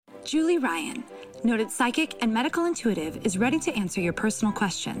Julie Ryan, noted psychic and medical intuitive, is ready to answer your personal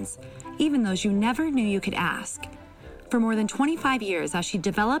questions, even those you never knew you could ask. For more than 25 years, as she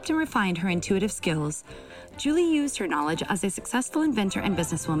developed and refined her intuitive skills, Julie used her knowledge as a successful inventor and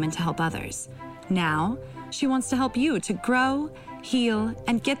businesswoman to help others. Now, she wants to help you to grow, heal,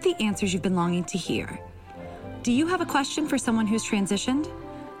 and get the answers you've been longing to hear. Do you have a question for someone who's transitioned?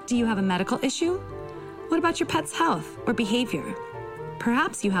 Do you have a medical issue? What about your pet's health or behavior?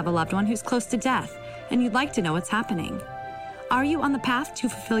 Perhaps you have a loved one who's close to death and you'd like to know what's happening. Are you on the path to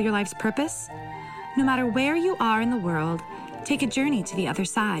fulfill your life's purpose? No matter where you are in the world, take a journey to the other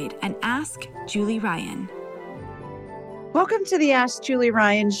side and ask Julie Ryan. Welcome to the Ask Julie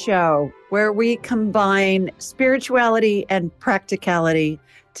Ryan show, where we combine spirituality and practicality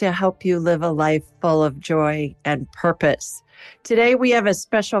to help you live a life full of joy and purpose. Today, we have a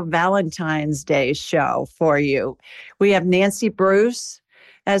special Valentine's Day show for you. We have Nancy Bruce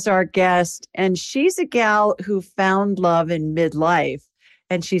as our guest, and she's a gal who found love in midlife,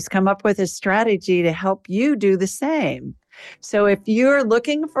 and she's come up with a strategy to help you do the same. So if you're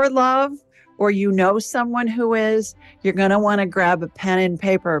looking for love, or you know someone who is, you're going to want to grab a pen and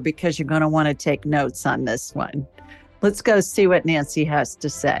paper because you're going to want to take notes on this one. Let's go see what Nancy has to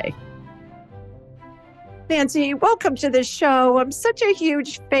say. Nancy, welcome to the show. I'm such a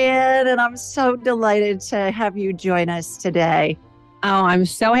huge fan, and I'm so delighted to have you join us today. Oh, I'm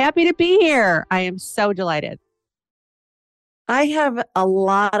so happy to be here. I am so delighted. I have a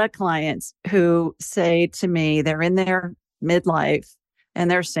lot of clients who say to me, they're in their midlife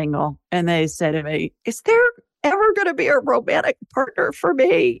and they're single, and they say to me, is there ever going to be a romantic partner for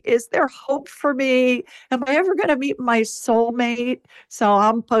me? Is there hope for me? Am I ever going to meet my soulmate? So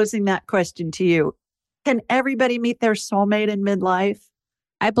I'm posing that question to you. Can everybody meet their soulmate in midlife?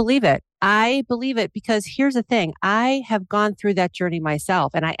 I believe it. I believe it because here's the thing. I have gone through that journey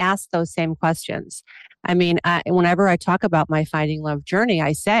myself, and I ask those same questions. I mean, whenever I talk about my finding love journey,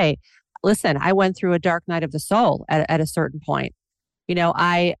 I say, listen, I went through a dark night of the soul at a certain point. You know,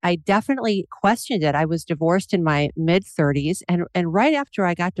 I definitely questioned it. I was divorced in my mid-30s, and right after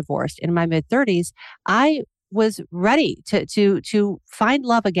I got divorced in my mid-30s, I was ready to find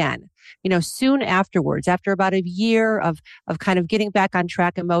love again. You know, soon afterwards, after about a year of kind of getting back on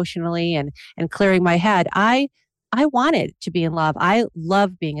track emotionally and clearing my head, I wanted to be in love. I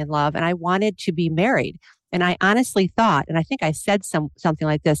love being in love, and I wanted to be married. And I honestly thought, and I think I said something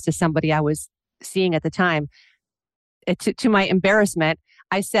like this to somebody I was seeing at the time, to my embarrassment,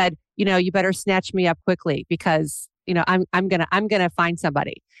 I said, you know, you better snatch me up quickly because, you know, I'm gonna find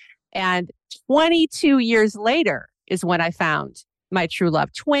somebody. And 22 years later is when I found my true love.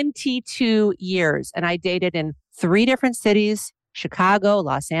 22 years. And I dated in 3 different cities, Chicago,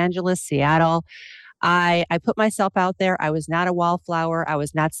 Los Angeles, Seattle. I put myself out there. I was not a wallflower. I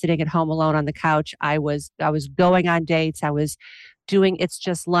was not sitting at home alone on the couch. I was going on dates. I was doing It's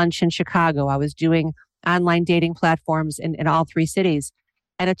Just Lunch in Chicago. I was doing online dating platforms in all 3 cities.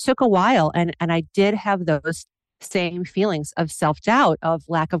 And it took a while. And I did have those same feelings of self-doubt, of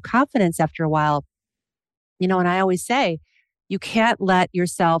lack of confidence after a while. You know, and I always say, you can't let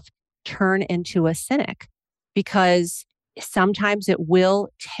yourself turn into a cynic because sometimes it will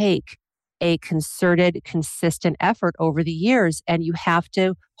take a concerted, consistent effort over the years. And you have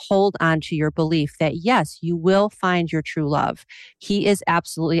to hold on to your belief that, yes, you will find your true love. He is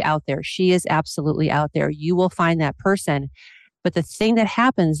absolutely out there. She is absolutely out there. You will find that person. But the thing that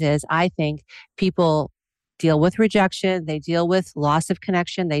happens is, I think people deal with rejection. They deal with loss of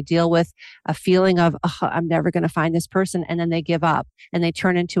connection. They deal with a feeling of, oh, I'm never going to find this person. And then they give up and they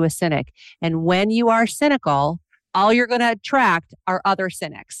turn into a cynic. And when you are cynical, all you're going to attract are other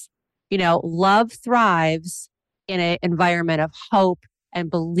cynics. You know, love thrives in an environment of hope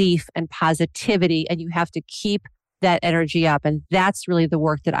and belief and positivity. And you have to keep that energy up. And that's really the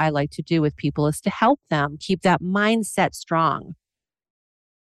work that I like to do with people, is to help them keep that mindset strong.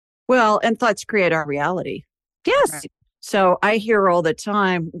 Well, and thoughts create our reality. Yes. Right. So I hear all the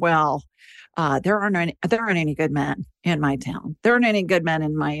time, well, there aren't any good men in my town. There aren't any good men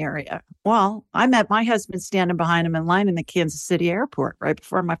in my area. Well, I met my husband standing behind him in line in the Kansas City airport right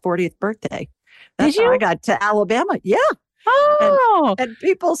before my 40th birthday. That's how I got to Alabama. Yeah. Oh. And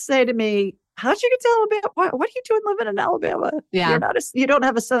people say to me, how'd you get to Alabama? What are you doing living in Alabama? Yeah. You don't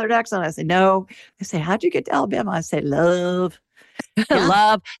have a Southern accent. I say, no. They say, how'd you get to Alabama? I say, love.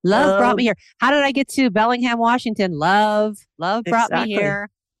 Yeah. Love brought me here. How did I get to Bellingham, Washington? Love brought me here.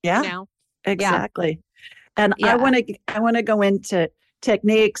 Yeah, you know? Exactly. Yeah. And yeah. I want to go into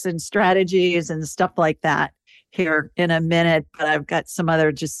techniques and strategies and stuff like that. here in a minute, but I've got some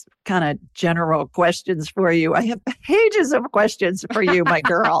other just kind of general questions for you. I have pages of questions for you, my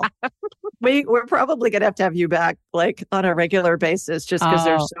girl. We're probably going to have you back like on a regular basis just because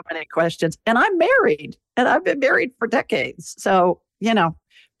there's so many questions. And I'm married and I've been married for decades. So,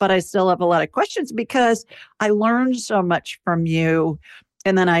 but I still have a lot of questions because I learned so much from you.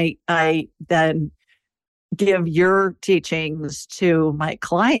 And then I then give your teachings to my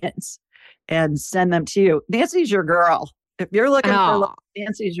clients and send them to you. Nancy's your girl. If you're looking for love,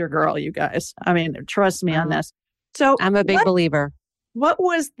 Nancy's your girl, you guys. I mean, trust me on this. So I'm a big believer. What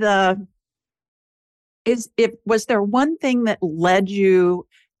was was there one thing that led you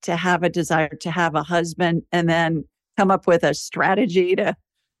to have a desire to have a husband and then come up with a strategy to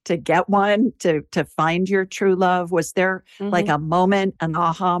get one, to find your true love? Was there like a moment, an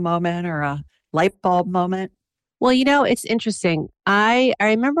aha moment or a light bulb moment? Well, it's interesting. I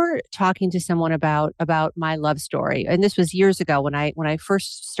remember talking to someone about my love story, and this was years ago when I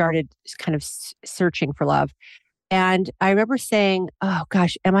first started kind of searching for love. And I remember saying, "Oh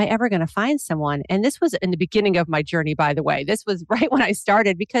gosh, am I ever going to find someone?" And this was in the beginning of my journey, by the way. This was right when I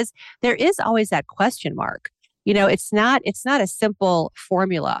started, because there is always that question mark. It's not a simple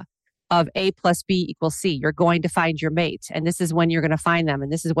formula of A plus B equals C. You're going to find your mate, and this is when you're going to find them, and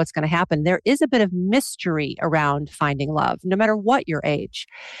this is what's going to happen. There is a bit of mystery around finding love, no matter what your age.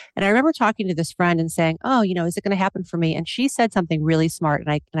 And I remember talking to this friend and saying, "Oh, is it going to happen for me?" And she said something really smart,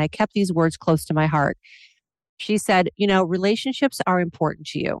 and I kept these words close to my heart. She said, relationships are important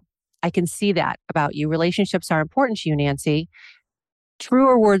to you. I can see that about you. Relationships are important to you, Nancy.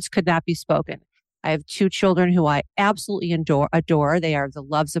 Truer words could not be spoken. I have 2 children who I absolutely adore. They are the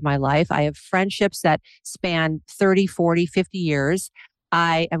loves of my life. I have friendships that span 30, 40, 50 years.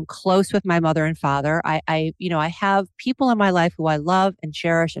 I am close with my mother and father. I have people in my life who I love and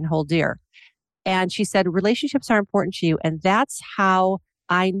cherish and hold dear. And she said, relationships are important to you. And that's how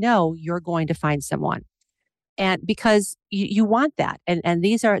I know you're going to find someone. And because you want that. And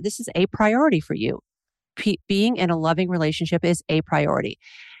this is a priority for you. Being in a loving relationship is a priority.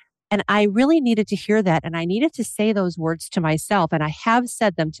 And I really needed to hear that. And I needed to say those words to myself. And I have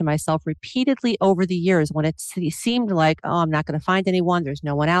said them to myself repeatedly over the years when it seemed like, oh, I'm not going to find anyone. There's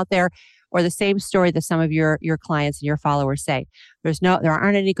no one out there. Or the same story that some of your clients and your followers say. There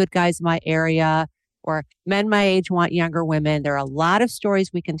aren't any good guys in my area, or men my age want younger women. There are a lot of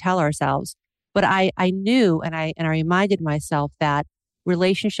stories we can tell ourselves. But I knew and I reminded myself that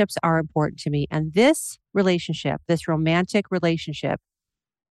relationships are important to me. And this relationship, this romantic relationship,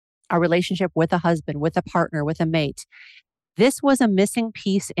 a relationship with a husband, with a partner, with a mate, this was a missing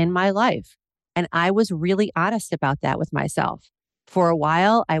piece in my life. And I was really honest about that with myself. For a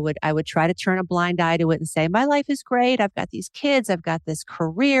while, I would try to turn a blind eye to it and say, my life is great. I've got these kids. I've got this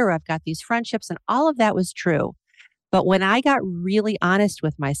career. I've got these friendships. And all of that was true. But when I got really honest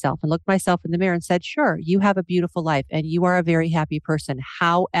with myself and looked myself in the mirror and said, sure, you have a beautiful life and you are a very happy person.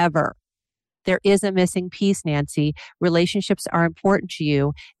 However, there is a missing piece, Nancy. Relationships are important to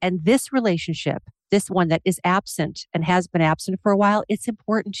you. And this relationship, this one that is absent and has been absent for a while, it's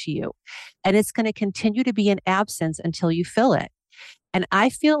important to you. And it's going to continue to be an absence until you fill it. And I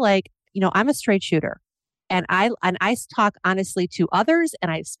feel like, I'm a straight shooter. And I talk honestly to others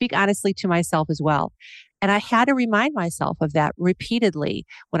and I speak honestly to myself as well. And I had to remind myself of that repeatedly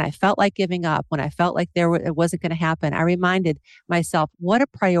when I felt like giving up, when I felt like it wasn't going to happen. I reminded myself what a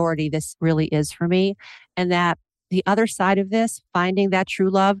priority this really is for me. And that the other side of this, finding that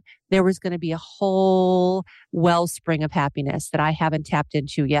true love, there was going to be a whole wellspring of happiness that I haven't tapped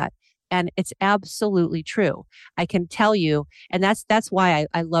into yet. And it's absolutely true. I can tell you, and that's why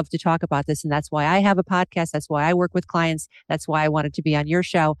I love to talk about this. And that's why I have a podcast. That's why I work with clients. That's why I wanted to be on your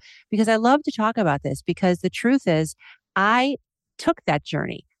show, because I love to talk about this. Because the truth is, I took that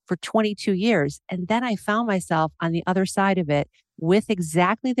journey for 22 years. And then I found myself on the other side of it with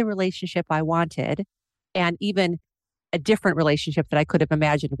exactly the relationship I wanted, and even a different relationship that I could have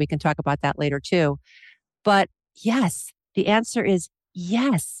imagined. We can talk about that later too. But yes, the answer is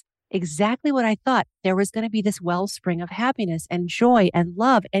yes. Exactly what I thought. There was going to be this wellspring of happiness and joy and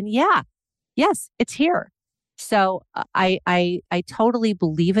love. And yes, it's here. So I totally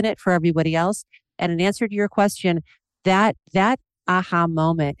believe in it for everybody else. And in answer to your question, that aha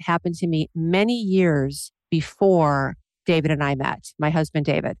moment happened to me many years before David and I met, my husband,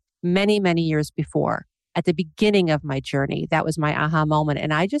 David, many, many years before. At the beginning of my journey, that was my aha moment.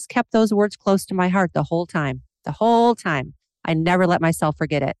 And I just kept those words close to my heart the whole time. I never let myself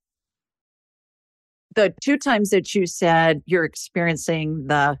forget it. The 2 times that you said you're experiencing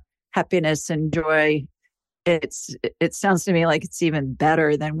the happiness and joy it sounds to me like it's even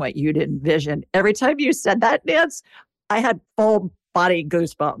better than what you'd envisioned. Every time you said that, Nance, I had full body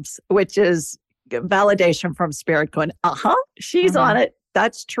goosebumps, which is validation from spirit going, she's on it.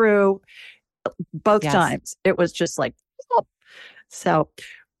 That's true. Both times. It was just like, oh. So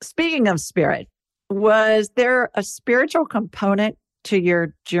speaking of spirit, was there a spiritual component to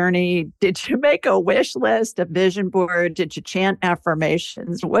your journey? Did you make a wish list, a vision board? Did you chant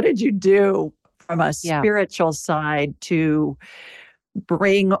affirmations? What did you do from a spiritual side to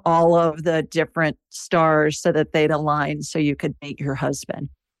bring all of the different stars so that they'd align so you could meet your husband?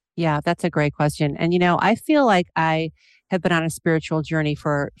 Yeah, that's a great question. And, I feel like I have been on a spiritual journey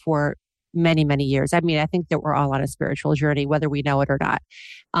for many, many years. I mean, I think that we're all on a spiritual journey, whether we know it or not.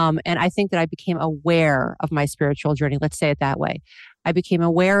 And I think that I became aware of my spiritual journey. Let's say it that way. I became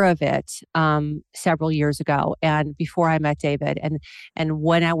aware of it several years ago, and before I met David, and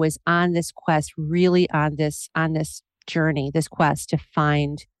when I was on this quest, really on this journey, this quest to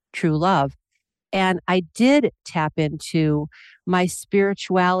find true love. And I did tap into my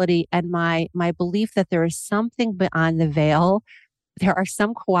spirituality and my belief that there is something beyond the veil. There are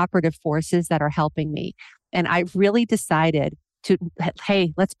some cooperative forces that are helping me. And I really decided to,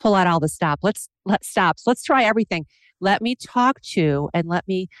 hey, let's pull out all the stops. Let's try everything. Let me talk to and let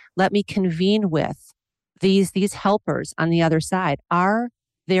me convene with these helpers on the other side. Are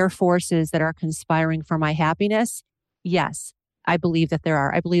there forces that are conspiring for my happiness? Yes, I believe that there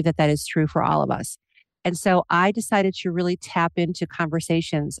are. I believe that is true for all of us. And so I decided to really tap into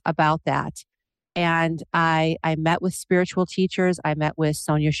conversations about that. And I met with spiritual teachers. I met with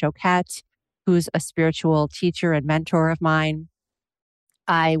Sonia Choquette, who's a spiritual teacher and mentor of mine.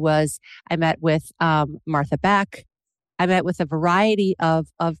 I met with Martha Beck. I met with a variety of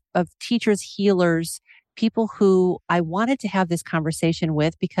teachers, healers, people who I wanted to have this conversation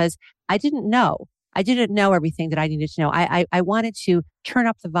with because I didn't know. I didn't know everything that I needed to know. I wanted to turn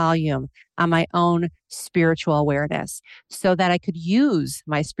up the volume on my own spiritual awareness so that I could use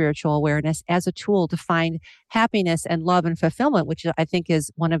my spiritual awareness as a tool to find happiness and love and fulfillment, which I think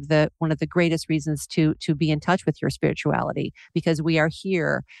is one of the greatest reasons to be in touch with your spirituality, because we are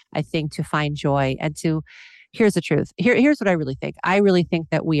here, I think, to find joy and here's the truth. Here's what I really think. I really think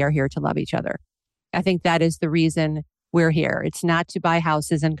that we are here to love each other. I think that is the reason we're here. It's not to buy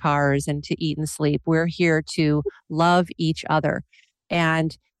houses and cars and to eat and sleep. We're here to love each other.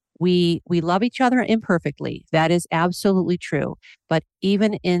 And we love each other imperfectly. That is absolutely true. But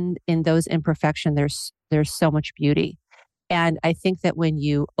even in those imperfections, there's so much beauty. And I think that when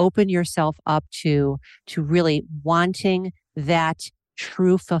you open yourself up to really wanting that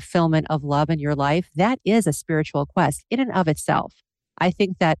true fulfillment of love in your life, that is a spiritual quest in and of itself. I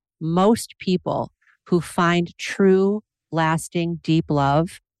think that most people who find true, lasting, deep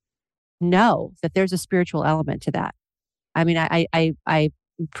love know that there's a spiritual element to that. I mean, I'm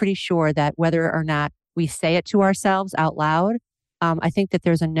pretty sure that whether or not we say it to ourselves out loud, I think that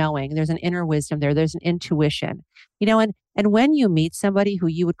there's a knowing, there's an inner wisdom there's an intuition, and when you meet somebody who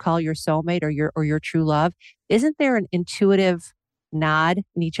you would call your soulmate or your true love, isn't there an intuitive nod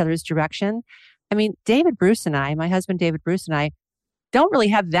in each other's direction? I mean, my husband, David Bruce and I don't really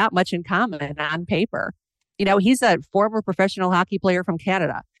have that much in common on paper. He's a former professional hockey player from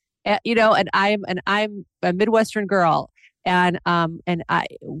Canada, and I'm a Midwestern girl. And I,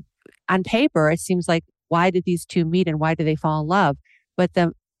 on paper, it seems like, why did these two meet and why did they fall in love? But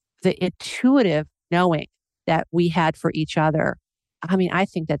the intuitive knowing that we had for each other, I mean, I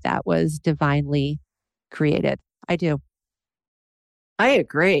think that was divinely created. I do. I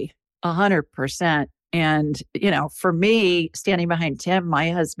agree 100%. And, for me, standing behind Tim,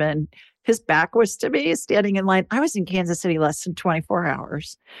 my husband, his back was to me standing in line. I was in Kansas City less than 24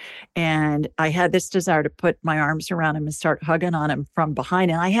 hours. And I had this desire to put my arms around him and start hugging on him from behind.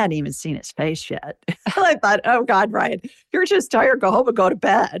 And I hadn't even seen his face yet. I thought, oh God, Ryan, you're just tired. Go home and go to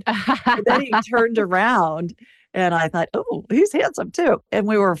bed. And then he turned around and I thought, oh, he's handsome too. And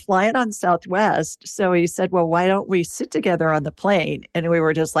we were flying on Southwest. So he said, well, why don't we sit together on the plane? And we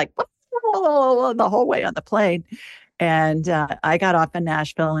were just like, the whole way on the plane. And I got off in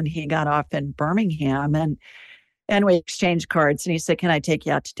Nashville and he got off in Birmingham and we exchanged cards. And he said, can I take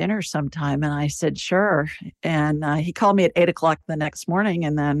you out to dinner sometime? And I said, sure. And he called me at 8:00 the next morning.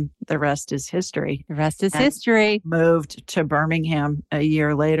 And then the rest is history. The rest is history. Moved to Birmingham a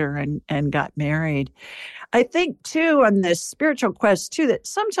year later and got married. I think too, on this spiritual quest too, that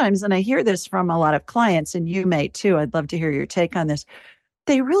sometimes, and I hear this from a lot of clients, and you may too, I'd love to hear your take on this.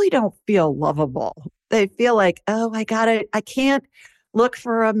 They really don't feel lovable. They feel like, oh, I can't look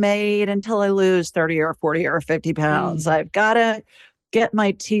for a mate until I lose 30 or 40 or 50 pounds. I've got to get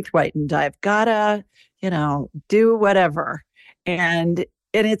my teeth whitened. I've got to, do whatever. And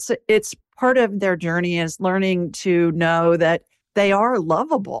it's part of their journey is learning to know that they are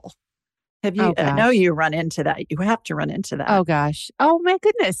lovable. Oh I know gosh. you run into that. You have to run into that. Oh gosh. Oh my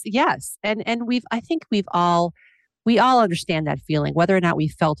goodness. Yes. And I think we all understand that feeling, whether or not we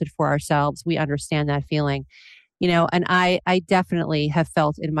felt it for ourselves, we understand that feeling, and I definitely have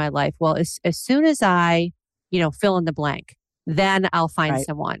felt in my life, well, as soon as I, fill in the blank, then I'll find Right.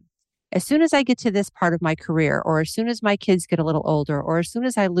 someone. As soon as I get to this part of my career, or as soon as my kids get a little older, or as soon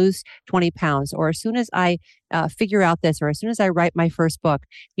as I lose 20 pounds, or as soon as I figure out this, or as soon as I write my first book,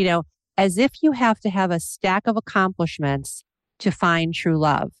 as if you have to have a stack of accomplishments to find true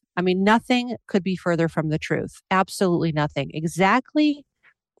love. I mean, nothing could be further from the truth. Absolutely nothing. Exactly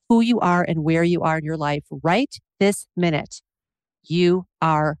who you are and where you are in your life right this minute. You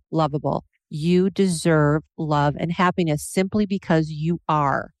are lovable. You deserve love and happiness simply because you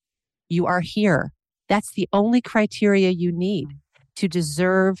are. You are here. That's the only criteria you need to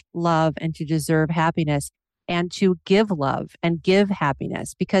deserve love and to deserve happiness and to give love and give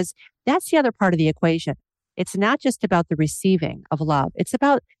happiness, because that's the other part of the equation. It's not just about the receiving of love. It's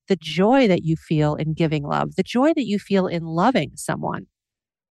about the joy that you feel in giving love, the joy that you feel in loving someone.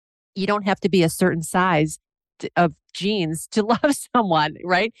 You don't have to be a certain size of jeans to love someone,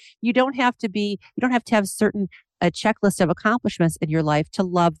 right? You don't have to have certain a checklist of accomplishments in your life to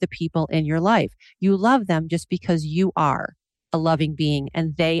love the people in your life. You love them just because you are a loving being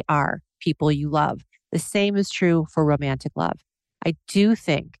and they are people you love. The same is true for romantic love. I do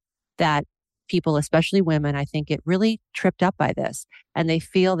think that people, especially women, I think get really tripped up by this, and they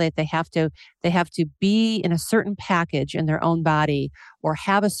feel that they have to be in a certain package in their own body or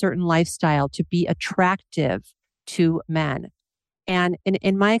have a certain lifestyle to be attractive to men. And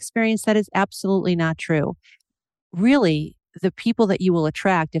in my experience, that is absolutely not true. Really, the people that you will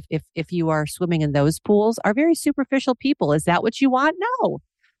attract if you are swimming in those pools are very superficial people. Is that what you want? No.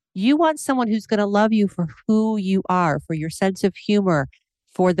 You want someone who's going to love you for who you are, for your sense of humor,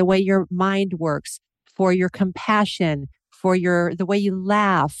 for the way your mind works, for your compassion, for the way you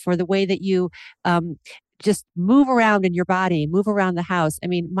laugh, for the way that you just move around in your body, move around the house. I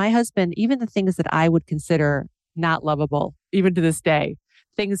mean, my husband, even the things that I would consider not lovable, even to this day,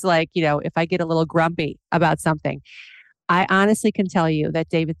 things like, if I get a little grumpy about something, I honestly can tell you that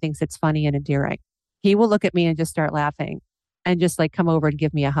David thinks it's funny and endearing. He will look at me and just start laughing and just like come over and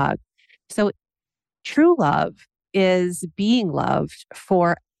give me a hug. So true love is being loved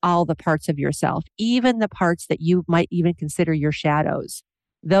for all the parts of yourself, even the parts that you might even consider your shadows.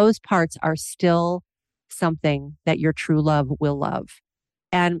 Those parts are still something that your true love will love.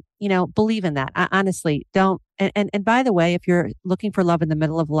 And, believe in that. I honestly don't. And by the way, if you're looking for love in the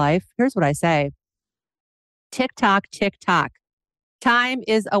middle of life, here's what I say. Tick tock, tick tock. Time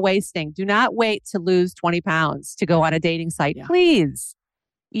is a wasting. Do not wait to lose 20 pounds to go on a dating site. Yeah. Please.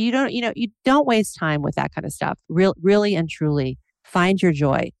 You don't waste time with that kind of stuff. Really and truly find your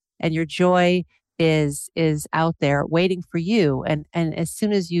joy, and your joy is out there waiting for you. And as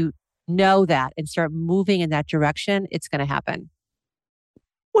soon as you know that and start moving in that direction, it's going to happen.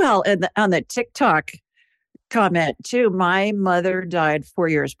 Well, and on the TikTok comment too, my mother died 4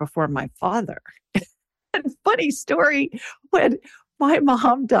 years before my father. And funny story, when my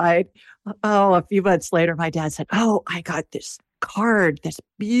mom died, a few months later, my dad said, "Oh, I got this card, this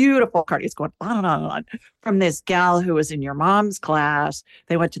beautiful card." He's going on and on and on, from this gal who was in your mom's class.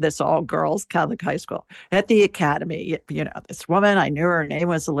 They went to this all girls Catholic high school at the academy. This woman, I knew her name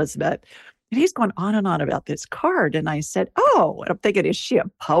was Elizabeth. And he's going on and on about this card. And I said, "Oh," and I'm thinking, is she a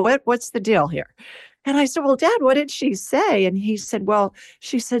poet? What's the deal here? And I said, "Well, Dad, what did she say?" And he said, "Well,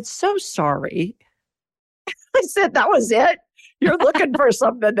 she said, 'So sorry.'" I said, "That was it? You're looking for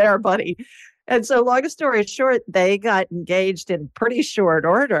something there, buddy." And so long story short, they got engaged in pretty short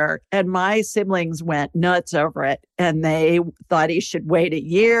order. And my siblings went nuts over it. And they thought he should wait a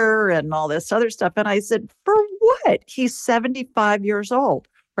year and all this other stuff. And I said, "For what? He's 75 years old.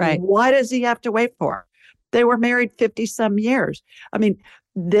 Right. Why does he have to wait for?" They were married 50 some years. I mean,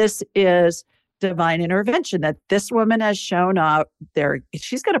 this is divine intervention that this woman has shown up there.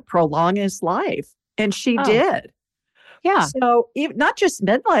 She's going to prolong his life. And she did. Yeah. So not just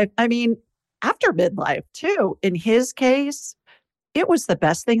midlife, I mean, after midlife too. In his case, it was the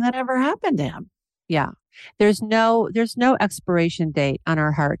best thing that ever happened to him. Yeah. There's no expiration date on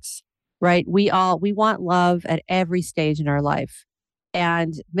our hearts, right? We want love at every stage in our life.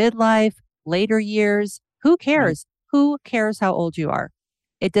 And midlife, later years, who cares? Right. Who cares how old you are?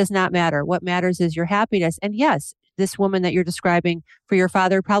 It does not matter. What matters is your happiness. And yes, this woman that you're describing for your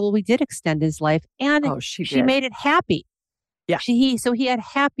father probably did extend his life, and she made it happy. Yeah. So he had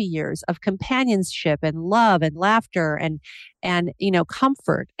happy years of companionship and love and laughter and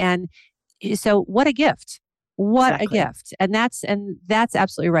comfort. And so what a gift. What a Exactly. gift. And that's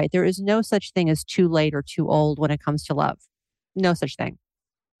absolutely right. There is no such thing as too late or too old when it comes to love. No such thing.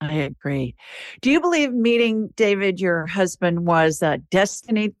 I agree. Do you believe meeting David, your husband, was a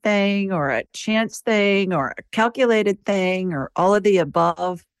destiny thing or a chance thing or a calculated thing or all of the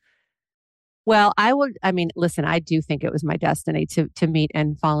above? Well, listen, I do think it was my destiny to meet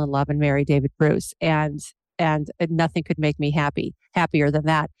and fall in love and marry David Bruce. And nothing could make me happier than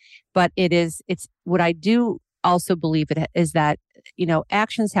that. But it's what I do also believe it is that,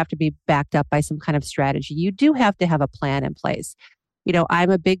 actions have to be backed up by some kind of strategy. You do have to have a plan in place. I'm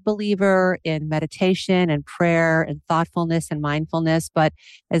a big believer in meditation and prayer and thoughtfulness and mindfulness. But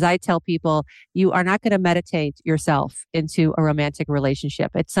as I tell people, you are not going to meditate yourself into a romantic relationship.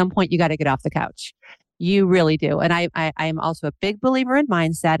 At some point, you got to get off the couch. You really do. And I am also a big believer in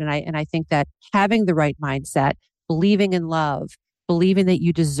mindset. And I think that having the right mindset, believing in love, believing that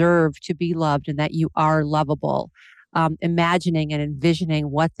you deserve to be loved and that you are lovable, imagining and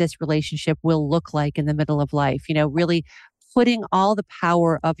envisioning what this relationship will look like in the middle of life, really putting all the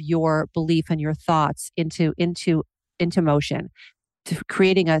power of your belief and your thoughts into motion, to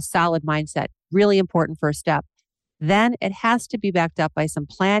creating a solid mindset, really important first step. Then it has to be backed up by some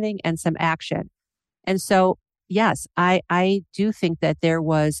planning and some action. And so, yes, I do think that there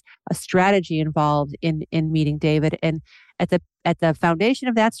was a strategy involved in meeting David. And at the foundation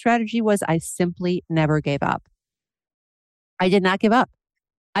of that strategy was I simply never gave up. I did not give up.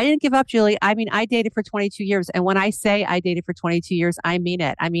 I didn't give up, Julie. I mean, I dated for 22 years. And when I say I dated for 22 years, I mean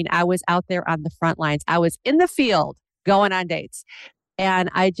it. I mean, I was out there on the front lines. I was in the field going on dates. And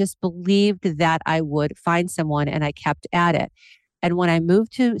I just believed that I would find someone, and I kept at it. And when I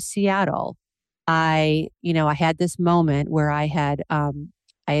moved to Seattle, I had this moment where I had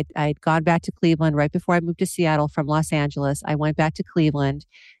gone back to Cleveland right before I moved to Seattle from Los Angeles. I went back to Cleveland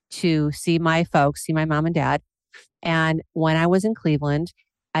to see my folks, see my mom and dad. And when I was in Cleveland,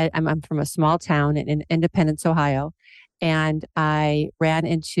 I'm from a small town in Independence, Ohio, and I ran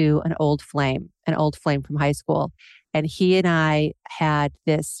into an old flame from high school. And he and I had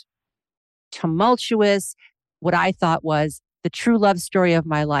this tumultuous, what I thought was the true love story of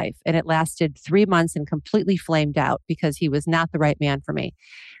my life. And it lasted 3 months and completely flamed out because he was not the right man for me.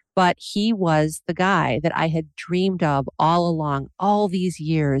 But he was the guy that I had dreamed of all along, all these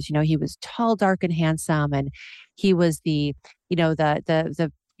years. He was tall, dark, and handsome. And he was the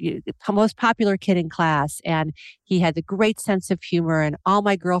most popular kid in class. And he had the great sense of humor. And all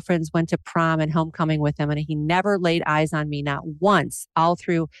my girlfriends went to prom and homecoming with him. And he never laid eyes on me, not once, all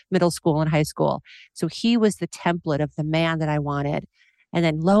through middle school and high school. So he was the template of the man that I wanted. And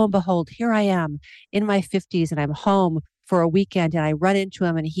then lo and behold, here I am in my 50s and I'm home for a weekend and I run into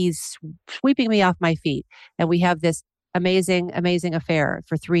him and he's sweeping me off my feet. And we have this amazing, amazing affair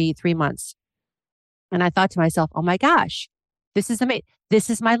for three months. And I thought to myself, oh my gosh, this is amazing. This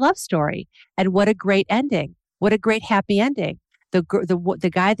is my love story. And what a great ending. What a great happy ending. The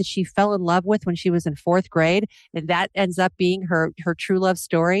guy that she fell in love with when she was in 4th grade, and that ends up being her true love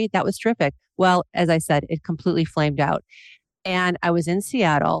story. That was terrific. Well, as I said, it completely flamed out. And I was in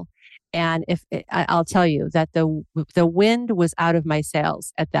Seattle. And I'll tell you that the wind was out of my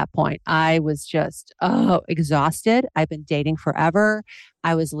sails at that point. I was just exhausted. I've been dating forever.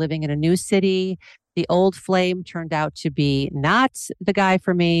 I was living in a new city. The old flame turned out to be not the guy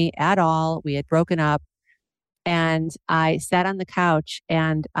for me at all. We had broken up. And I sat on the couch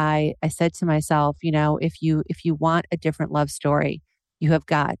and I said to myself, if you want a different love story, you have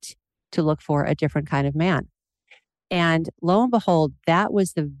got to look for a different kind of man. And lo and behold, that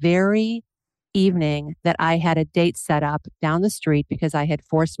was the very evening that I had a date set up down the street because I had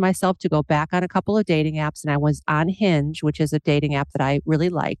forced myself to go back on a couple of dating apps, and I was on Hinge, which is a dating app that I really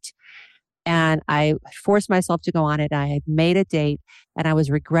liked. And I forced myself to go on it. I had made a date and I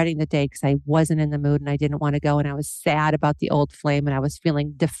was regretting the date because I wasn't in the mood and I didn't want to go. And I was sad about the old flame and I was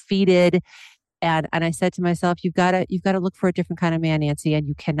feeling defeated. And I said to myself, you've got to look for a different kind of man, Nancy, and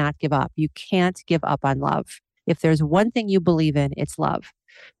you cannot give up. You can't give up on love. If there's one thing you believe in, it's love.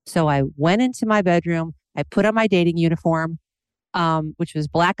 So I went into my bedroom. I put on my dating uniform, which was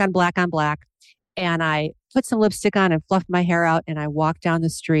black on black on black. And I put some lipstick on and fluffed my hair out. And I walked down the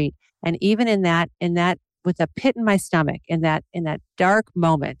street. And even in that, with a pit in my stomach, in that dark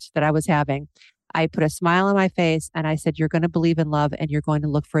moment that I was having, I put a smile on my face and I said, you're going to believe in love and you're going to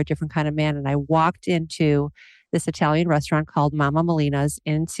look for a different kind of man. And I walked into this Italian restaurant called Mama Molina's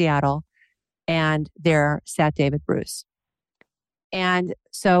in Seattle. And there sat David Bruce. And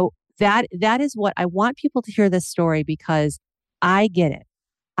so that is what I want people to hear this story, because I get it.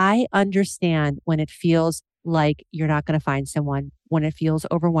 I understand when it feels like you're not going to find someone, when it feels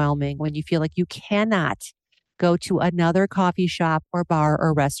overwhelming, when you feel like you cannot go to another coffee shop or bar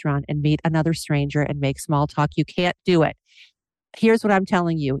or restaurant and meet another stranger and make small talk. You can't do it. Here's what I'm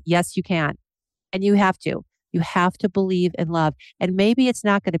telling you. Yes, you can. And you have to. You have to believe in love. And maybe it's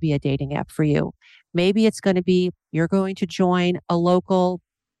not going to be a dating app for you. Maybe it's going to be you're going to join a local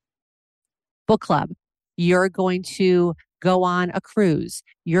book club. You're going to go on a cruise.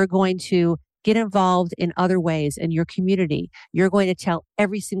 You're going to get involved in other ways in your community. You're going to tell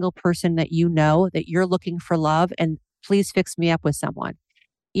every single person that you know that you're looking for love and please fix me up with someone.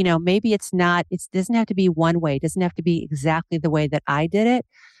 You know, maybe it's not, it doesn't have to be one way. It doesn't have to be exactly the way that I did it.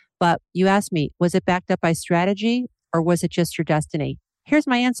 But you asked me, was it backed up by strategy or was it just your destiny? Here's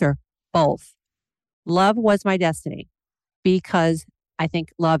my answer. Both. Love was my destiny because I think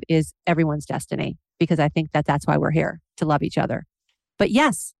love is everyone's destiny because I think that that's why we're here, to love each other. But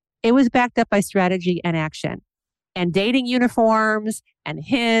yes, it was backed up by strategy and action and dating uniforms and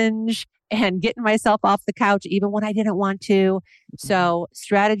Hinge and getting myself off the couch even when I didn't want to. So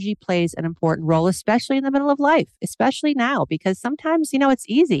strategy plays an important role, especially in the middle of life, especially now, because sometimes, you know, it's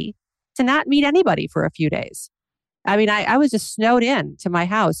easy to not meet anybody for a few days. I mean, I was just snowed in to my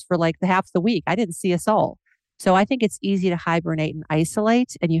house for like the half the week. I didn't see a soul. So I think it's easy to hibernate and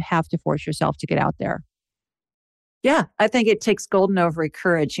isolate, and you have to force yourself to get out there. Yeah, I think it takes golden ovary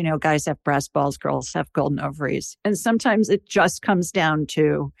courage. You know, guys have brass balls, girls have golden ovaries. And sometimes it just comes down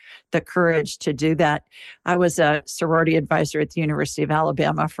to the courage to do that. I was a sorority advisor at the University of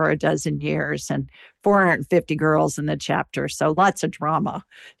Alabama for a dozen years and 450 girls in the chapter. So lots of drama.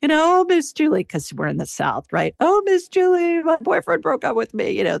 You know, oh, Miss Julie, because we're in the South, right? Oh, Miss Julie, my boyfriend broke up with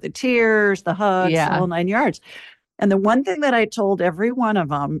me. You know, the tears, the hugs, the whole 9 yards. And the one thing that I told every one of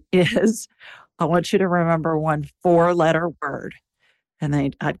them is, I want you to remember one 4-letter word.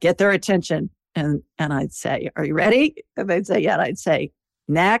 And I'd get their attention and I'd say, are you ready? And they'd say, yeah. And I'd say,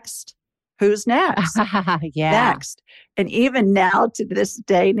 next. Who's next? Yeah. Next. And even now to this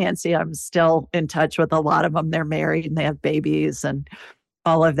day, Nancy, I'm still in touch with a lot of them. They're married and they have babies and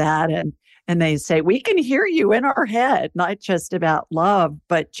all of that. And they say, we can hear you in our head, not just about love,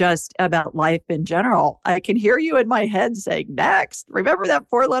 but just about life in general. I can hear you in my head saying, next. Remember that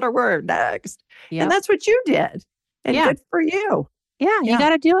 4-letter word, next. Yep. And that's what you did. And good for you. Yeah, you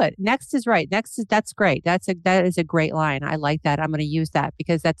got to do it. Next is right. That's great. That is a great line. I like that. I'm going to use that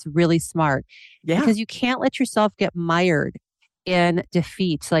because that's really smart. Yeah. Because you can't let yourself get mired in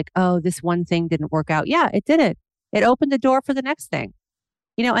defeat. Like, oh, this one thing didn't work out. Yeah, it didn't. It opened the door for the next thing.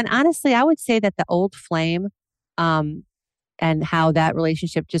 You know, and honestly, I would say that the old flame and how that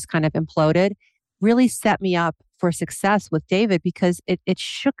relationship just kind of imploded really set me up for success with David because it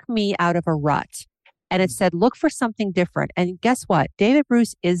shook me out of a rut. And it said, look for something different. And guess what? David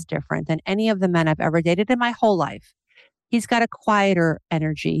Bruce is different than any of the men I've ever dated in my whole life. He's got a quieter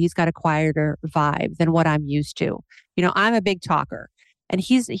energy. He's got a quieter vibe than what I'm used to. You know, I'm a big talker and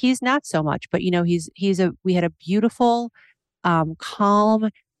he's not so much, but you know, we had a beautiful, calm,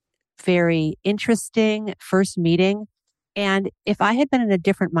 very interesting first meeting. And if I had been in a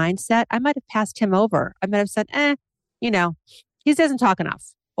different mindset, I might have passed him over. I might have said, you know, he doesn't talk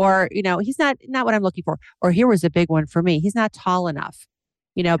enough. Or, you know, he's not what I'm looking for. Or here was a big one for me. He's not tall enough,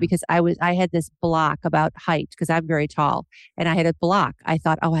 you know, because I had this block about height because I'm very tall and I had a block. I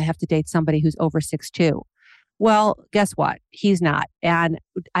thought, oh, I have to date somebody who's over 6'2". Well, guess what? He's not. And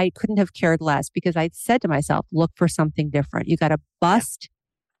I couldn't have cared less because I said to myself, look for something different. You got to bust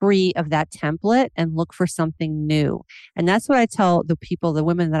free of that template and look for something new. And that's what I tell the people, the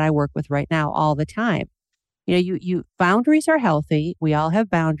women that I work with right now all the time. You know, you boundaries are healthy. We all have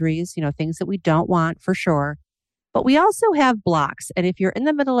boundaries, you know, things that we don't want for sure. But we also have blocks. And if you're in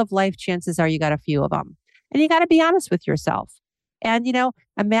the middle of life, chances are you got a few of them. And you got to be honest with yourself. And, you know,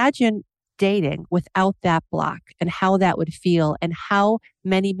 imagine dating without that block and how that would feel and how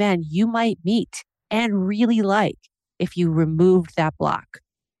many men you might meet and really like if you removed that block.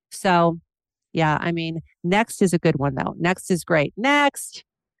 So, yeah, I mean, next is a good one, though. Next is great. Next.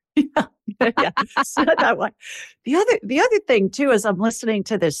 Yeah, so that one. The other thing too, as I'm listening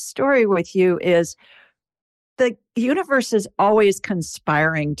to this story with you, is the universe is always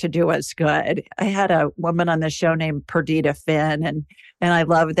conspiring to do us good. I had a woman on the show named Perdita Finn, and I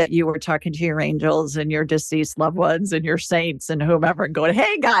love that you were talking to your angels and your deceased loved ones and your saints and whomever and going,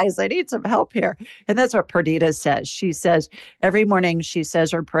 hey guys, I need some help here. And that's what Perdita says. She says every morning she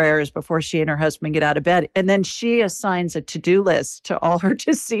says her prayers before she and her husband get out of bed. And then she assigns a to-do list to all her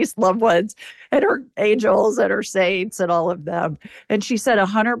deceased loved ones and her angels and her saints and all of them. And she said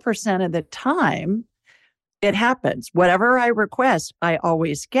 100% of the time, It happens. Whatever I request, I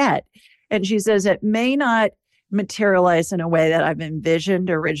always get. And she says it may not materialize in a way that I've envisioned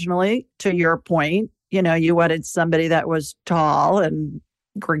originally. To your point, you wanted somebody that was tall and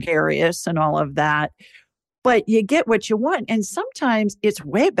gregarious and all of that, but you get what you want. And sometimes it's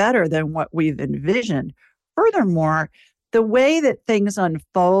way better than what we've envisioned. Furthermore, the way that things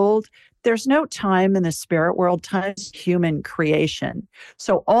unfold, there's no time in the spirit world, time's human creation.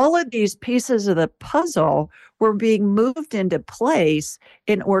 So all of these pieces of the puzzle were being moved into place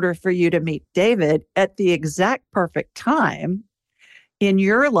in order for you to meet David at the exact perfect time in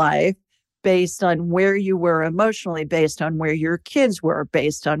your life, based on where you were emotionally, based on where your kids were,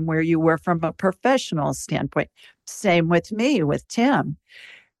 based on where you were from a professional standpoint. Same with me, with Tim.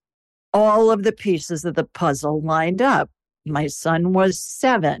 All of the pieces of the puzzle lined up. My son was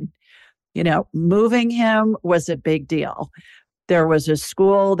 7. Moving him was a big deal. There was a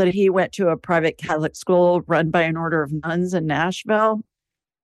school that he went to, a private Catholic school run by an order of nuns in Nashville.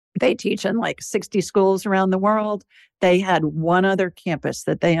 They teach in like 60 schools around the world. They had one other campus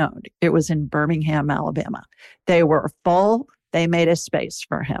that they owned. It was in Birmingham, Alabama. They were full. They made a space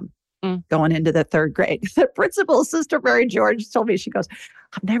for him going into the 3rd grade. The principal, Sister Mary George, told me, she goes,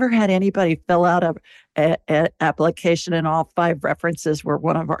 I've never had anybody fill out an application and all 5 references were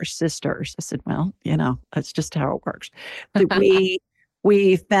one of our sisters. I said, well, that's just how it works.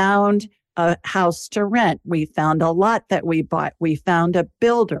 We found a house to rent. We found a lot that we bought. We found a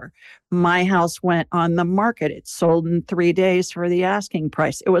builder. My house went on the market. It sold in 3 days for the asking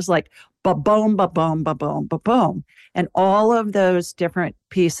price. It was like ba-boom, ba-boom, ba-boom, ba-boom. And all of those different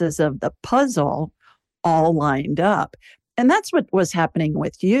pieces of the puzzle all lined up. And that's what was happening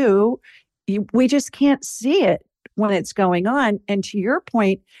with you. We just can't see it when it's going on. And to your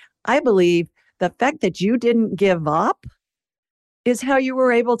point, I believe the fact that you didn't give up is how you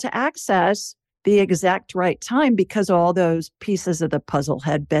were able to access the exact right time, because all those pieces of the puzzle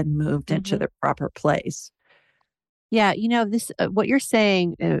had been moved into the proper place. Yeah, this what you're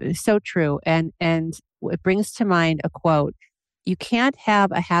saying is so true, and it brings to mind a quote: "You can't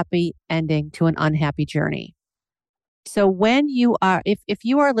have a happy ending to an unhappy journey." So when you are, if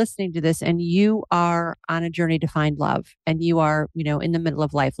you are listening to this and you are on a journey to find love, and you are, in the middle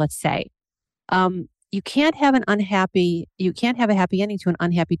of life, let's say, you can't have a happy ending to an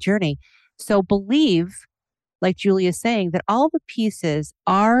unhappy journey. So believe, like Julie is saying, that all the pieces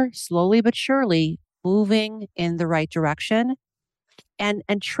are slowly but surely moving in the right direction, and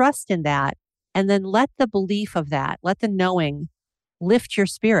trust in that. And then let the belief of that, let the knowing lift your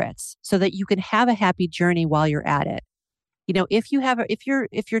spirits so that you can have a happy journey while you're at it. If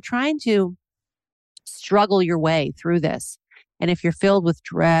you're trying to struggle your way through this, and if you're filled with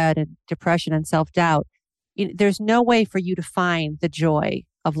dread and depression and self-doubt, there's no way for you to find the joy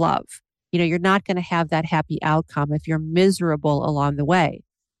of love. You're not going to have that happy outcome if you're miserable along the way.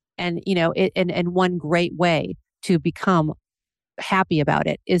 And, and one great way to become happy about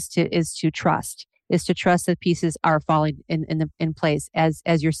it is to trust that pieces are falling in place as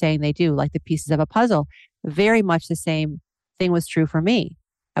you're saying they do, like the pieces of a puzzle. Very much the same thing was true for me.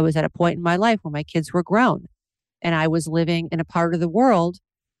 I was at a point in my life where my kids were grown, and I was living in a part of the world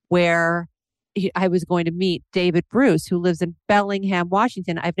where I was going to meet David Bruce, who lives in Bellingham,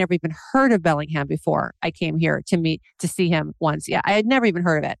 Washington. I've never even heard of Bellingham before I came here to see him once. Yeah, I had never even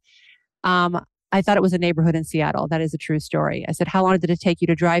heard of it. I thought it was a neighborhood in Seattle. That is a true story. I said, how long did it take you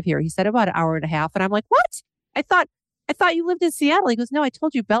to drive here? He said, about an hour and a half. And I'm like, what? I thought you lived in Seattle. He goes, no, I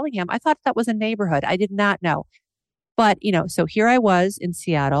told you Bellingham. I thought that was a neighborhood. I did not know. But, so here I was in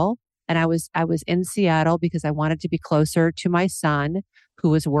Seattle, and I was in Seattle because I wanted to be closer to my son, who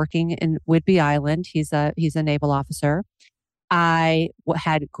was working in Whidbey Island. He's a naval officer. I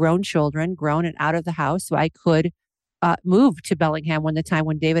had grown children, grown and out of the house, so I could move to Bellingham when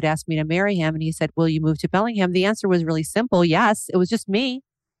David asked me to marry him, and he said, will you move to Bellingham? The answer was really simple. Yes, it was just me,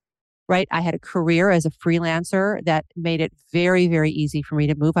 right? I had a career as a freelancer that made it very, very easy for me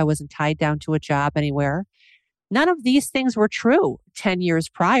to move. I wasn't tied down to a job anywhere. None of these things were true 10 years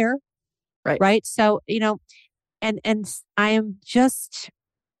prior. Right. So, and I am just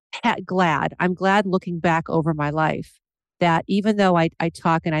glad. I'm glad looking back over my life that even though I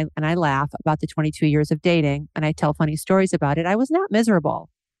talk and I laugh about the 22 years of dating and I tell funny stories about it, I was not miserable.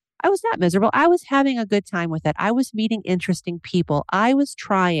 I was having a good time with it. I was meeting interesting people. I was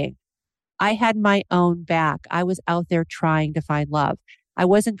trying. I had my own back. I was out there trying to find love. I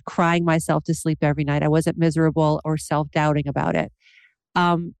wasn't crying myself to sleep every night. I wasn't miserable or self-doubting about it.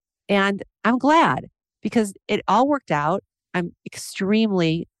 And I'm glad because it all worked out. I'm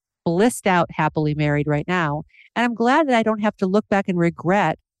extremely blissed out, happily married right now. And I'm glad that I don't have to look back and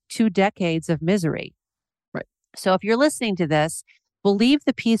regret 2 decades of misery. So if you're listening to this, believe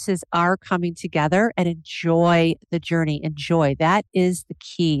the pieces are coming together and enjoy the journey. Enjoy. That is the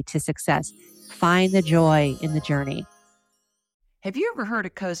key to success. Find the joy in the journey. Have you ever heard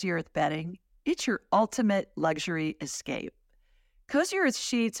of Cozy Earth bedding? It's your ultimate luxury escape. Cozy Earth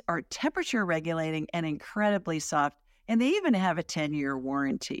sheets are temperature regulating and incredibly soft, and they even have a 10-year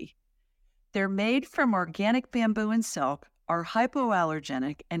warranty. They're made from organic bamboo and silk, are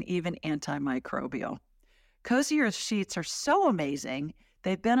hypoallergenic, and even antimicrobial. Cozy Earth sheets are so amazing,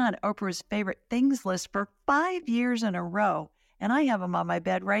 they've been on Oprah's favorite things list for 5 years in a row, and I have them on my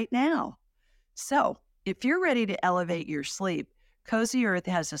bed right now. So, if you're ready to elevate your sleep, Cozy Earth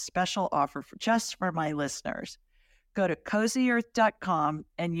has a special offer just for my listeners. Go to cozyearth.com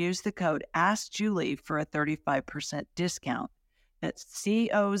and use the code AskJulie for a 35% discount. That's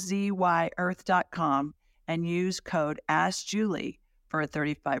COZY Earth.com and use code AskJulie for a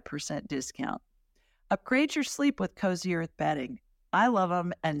 35% discount. Upgrade your sleep with Cozy Earth bedding. I love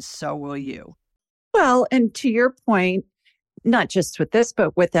them, and so will you. Well, and to your point, not just with this,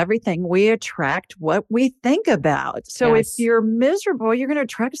 but with everything, we attract what we think about. So if you're miserable, you're going to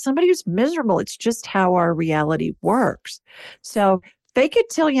attract somebody who's miserable. It's just how our reality works. So fake it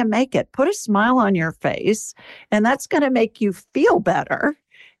till you make it. Put a smile on your face, and that's going to make you feel better.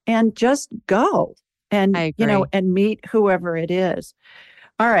 And just go and, and meet whoever it is.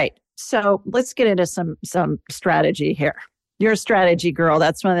 All right. So let's get into some strategy here. You're a strategy girl.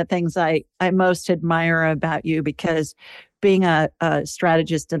 That's one of the things I most admire about you, because being a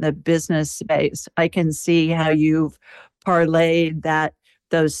strategist in the business space, I can see how you've parlayed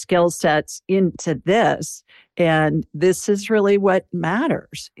those skill sets into this. And this is really what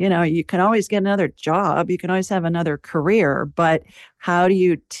matters. You can always get another job. You can always have another career, but how do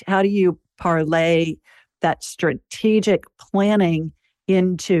you parlay that strategic planning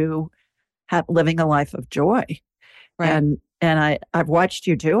into living a life of joy? Right. And I've watched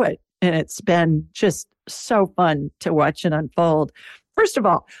you do it, and it's been just so fun to watch it unfold. First of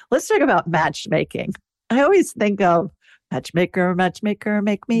all, let's talk about matchmaking. I always think of matchmaker,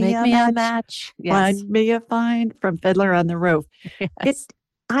 make me a match. Yes. Find me a find, from Fiddler on the Roof. Yes.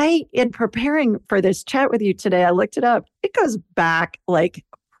 In preparing for this chat with you today, I looked it up. It goes back like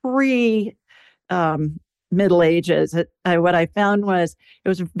pre Middle Ages. What I found was it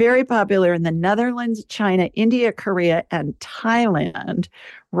was very popular in the Netherlands, China, India, Korea, and Thailand.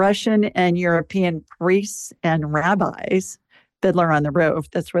 Russian and European priests and rabbis, Fiddler on the Roof,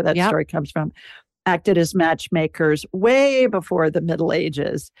 that's where that story comes from, acted as matchmakers way before the Middle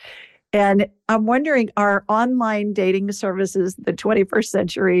Ages. And I'm wondering, are online dating services the 21st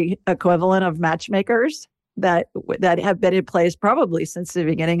century equivalent of matchmakers that have been in place probably since the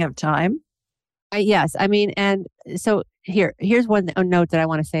beginning of time? Yes. I mean, and so here's one note that I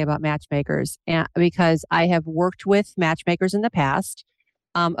want to say about matchmakers, because I have worked with matchmakers in the past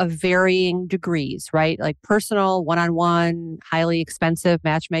of varying degrees, right? Like personal, one-on-one, highly expensive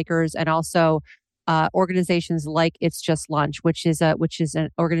matchmakers, and also organizations like It's Just Lunch, which is an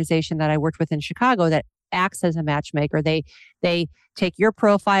organization that I worked with in Chicago that acts as a matchmaker. They take your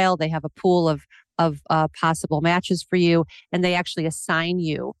profile, they have a pool of possible matches for you, and they actually assign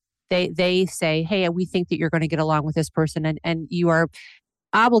you. They say, hey, we think that you're going to get along with this person, and you are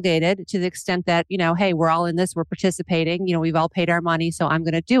obligated to the extent that, hey, we're all in this, we're participating, we've all paid our money, so I'm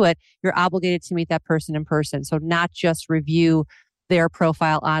going to do it. You're obligated to meet that person in person. So not just review their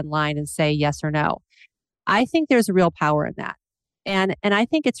profile online and say yes or no. I think there's a real power in that. And I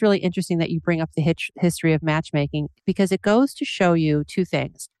think it's really interesting that you bring up the history of matchmaking, because it goes to show you two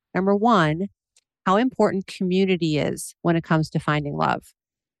things. Number one, how important community is when it comes to finding love.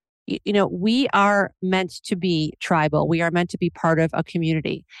 We are meant to be tribal. We are meant to be part of a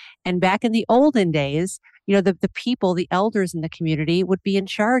community. And back in the olden days, the people, the elders in the community would be in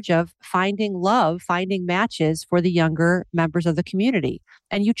charge of finding love, finding matches for the younger members of the community.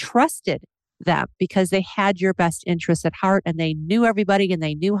 And you trusted them because they had your best interests at heart, and they knew everybody, and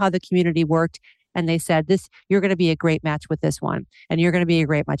they knew how the community worked. And they said, you're going to be a great match with this one, and you're going to be a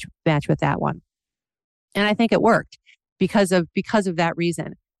great match with that one. And I think it worked because of that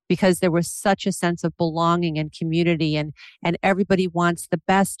reason. Because there was such a sense of belonging and community, and everybody wants the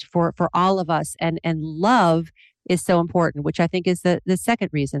best for all of us. And love is so important, which I think is the second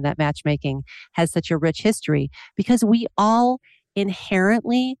reason that matchmaking has such a rich history, because we all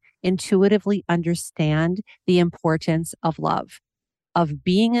inherently, intuitively understand the importance of love, of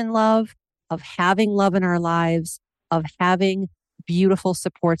being in love, of having love in our lives, of having beautiful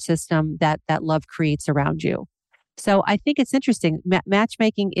support system that love creates around you. So I think it's interesting.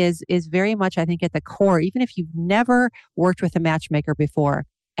 Matchmaking is very much, I think, at the core. Even if you've never worked with a matchmaker before,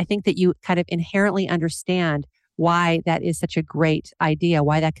 I think that you kind of inherently understand why that is such a great idea,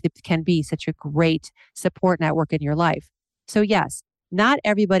 why that can be such a great support network in your life. So yes, not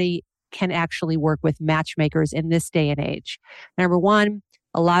everybody can actually work with matchmakers in this day and age. Number one,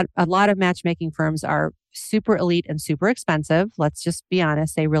 a lot of matchmaking firms are super elite and super expensive. Let's just be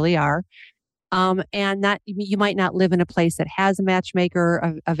honest, they really are. And that you might not live in a place that has a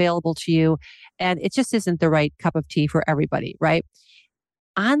matchmaker available to you, and it just isn't the right cup of tea for everybody, right?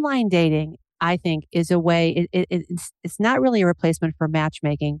 Online dating, I think, is a way. It's not really a replacement for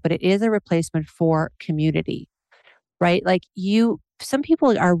matchmaking, but it is a replacement for community, right? Like some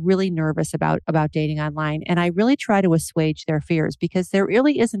people are really nervous about dating online, and I really try to assuage their fears because there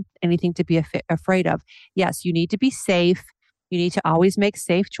really isn't anything to be afraid of. Yes, you need to be safe. You need to always make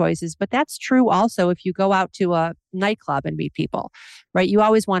safe choices, but that's true also if you go out to a nightclub and meet people, right? You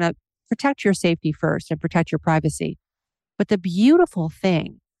always want to protect your safety first and protect your privacy. But the beautiful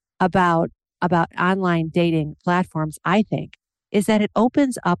thing about online dating platforms, I think, is that it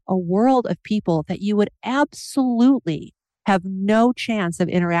opens up a world of people that you would absolutely have no chance of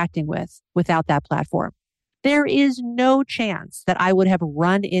interacting with without that platform. There is no chance that I would have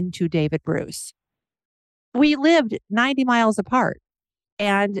run into David Bruce. We lived 90 miles apart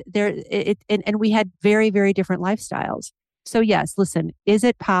and and we had very, very different lifestyles. So yes, listen, is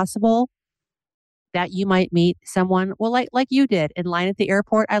it possible that you might meet someone, well, like you did in line at the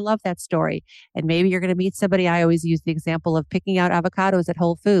airport? I love that story. And maybe you're going to meet somebody. I always use the example of picking out avocados at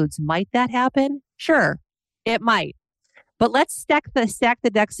Whole Foods. Might that happen? Sure, it might. But let's stack the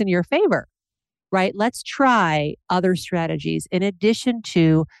decks in your favor, right? Let's try other strategies in addition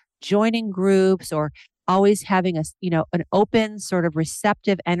to joining groups or always having an open sort of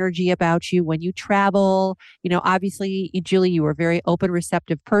receptive energy about you when you travel. Obviously, Julie, you were a very open,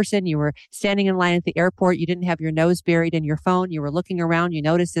 receptive person. You were standing in line at the airport. You didn't have your nose buried in your phone. You were looking around. You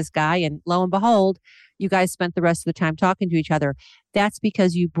noticed this guy, and lo and behold, you guys spent the rest of the time talking to each other. That's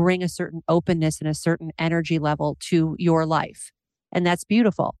because you bring a certain openness and a certain energy level to your life. And that's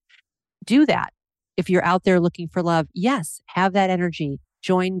beautiful. Do that. If you're out there looking for love, yes, have that energy,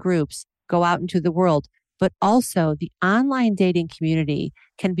 join groups, go out into the world. But also the online dating community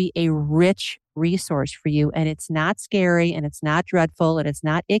can be a rich resource for you. And it's not scary and it's not dreadful and it's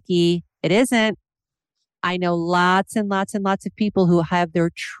not icky. It isn't. I know lots and lots and lots of people who have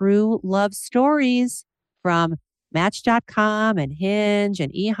their true love stories from Match.com and Hinge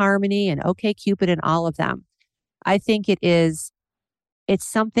and eHarmony and OkCupid and all of them. I think it's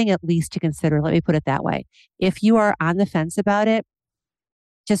something at least to consider. Let me put it that way. If you are on the fence about it,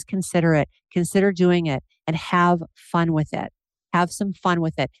 just consider it. Consider doing it and have fun with it. Have some fun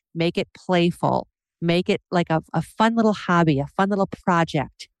with it. Make it playful. Make it like a fun little hobby, a fun little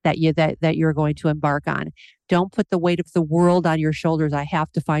project that you're going to embark on. Don't put the weight of the world on your shoulders. I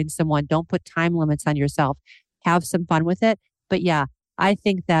have to find someone. Don't put time limits on yourself. Have some fun with it. But yeah, I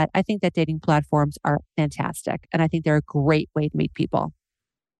think that dating platforms are fantastic, and I think they're a great way to meet people.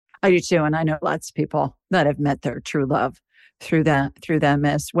 I do too, and I know lots of people that have met their true love through them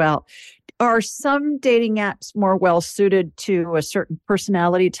as well. Are some dating apps more well suited to a certain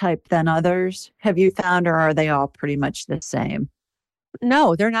personality type than others? Have you found, or are they all pretty much the same?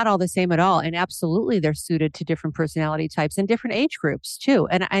 No, they're not all the same at all. And absolutely they're suited to different personality types and different age groups too.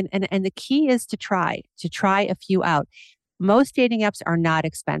 And the key is to try a few out. Most dating apps are not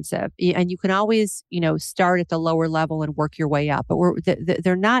expensive, and you can always, start at the lower level and work your way up, but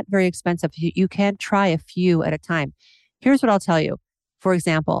they're not very expensive. You can try a few at a time. Here's what I'll tell you. For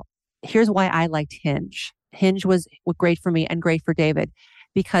example, here's why I liked Hinge. Hinge was great for me and great for David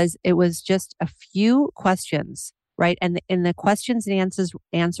because it was just a few questions, right? And the questions and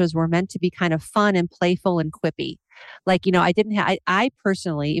answers were meant to be kind of fun and playful and quippy. Like, I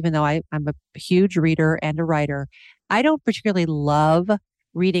personally, even though I'm a huge reader and a writer, I don't particularly love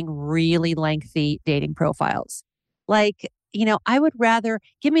reading really lengthy dating profiles. Like, I would rather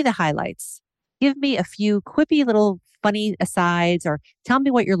give me the highlights. Give me a few quippy little funny asides or tell me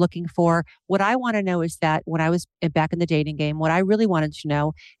what you're looking for. What I want to know is that when I was back in the dating game, what I really wanted to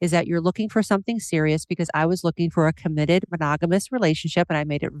know is that you're looking for something serious because I was looking for a committed monogamous relationship. And I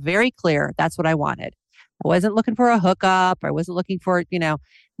made it very clear that's what I wanted. I wasn't looking for a hookup. I wasn't looking for,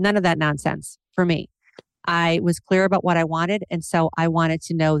 none of that nonsense for me. I was clear about what I wanted. And so I wanted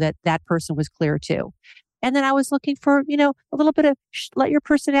to know that that person was clear too. And then I was looking for, a little bit of let your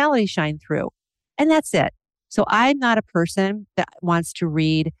personality shine through. And that's it. So I'm not a person that wants to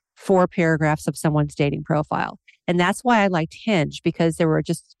read 4 paragraphs of someone's dating profile. And that's why I liked Hinge, because there were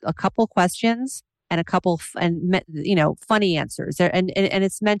just a couple questions and a couple, funny answers. And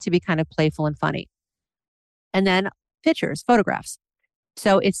it's meant to be kind of playful and funny. And then pictures, photographs.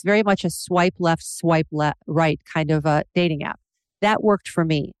 So it's very much a swipe left, right kind of a dating app. That worked for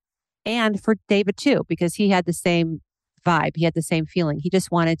me and for David too, because he had the same vibe. He had the same feeling. He just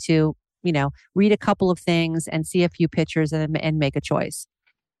wanted to, read a couple of things and see a few pictures and make a choice.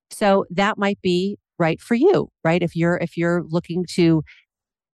 So that might be right for you, right? If you're looking to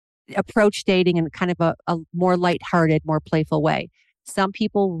approach dating in kind of a more lighthearted, more playful way. Some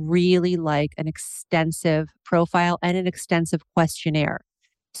people really like an extensive profile and an extensive questionnaire.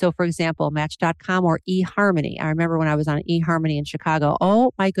 So for example, Match.com or eHarmony. I remember when I was on eHarmony in Chicago,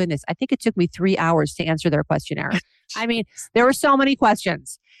 oh my goodness, I think it took me 3 hours to answer their questionnaire. I mean, there were so many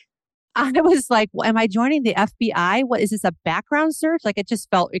questions. I was like, well, am I joining the FBI? What is this, a background search? Like it just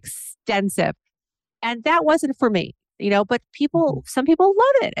felt extensive. And that wasn't for me, but some people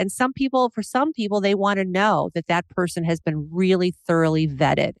love it. And for some people, they want to know that that person has been really thoroughly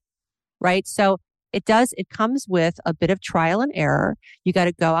vetted, right? So it comes with a bit of trial and error. You got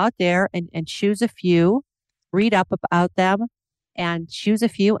to go out there and choose a few, read up about them and choose a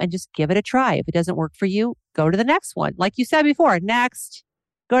few and just give it a try. If it doesn't work for you, go to the next one. Like you said before, next,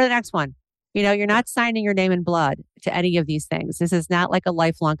 go to the next one. You're not signing your name in blood to any of these things. This is not like a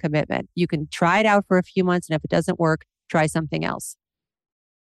lifelong commitment. You can try it out for a few months, and if it doesn't work, try something else.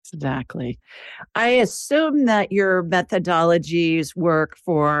 Exactly. I assume that your methodologies work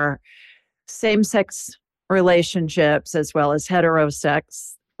for same-sex relationships as well as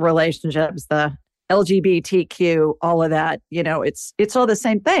heterosex relationships, the LGBTQ, all of that. It's all the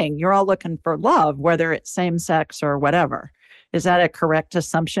same thing. You're all looking for love, whether it's same-sex or whatever. Is that a correct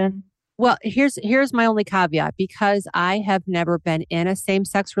assumption? Well, here's my only caveat. Because I have never been in a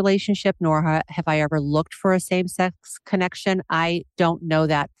same-sex relationship, nor have I ever looked for a same-sex connection. I don't know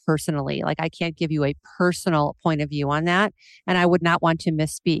that personally. Like I can't give you a personal point of view on that. And I would not want to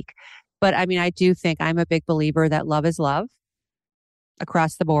misspeak. But I mean, I do think I'm a big believer that love is love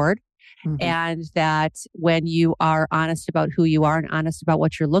across the board. Mm-hmm. And that when you are honest about who you are and honest about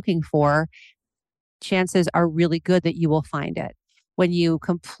what you're looking for, chances are really good that you will find it. When you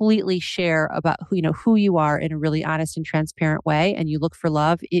completely share about who you are in a really honest and transparent way and you look for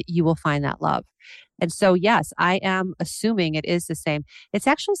love, you will find that love. And so, yes, I am assuming it is the same. It's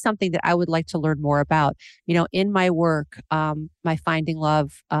actually something that I would like to learn more about. In my work, my Finding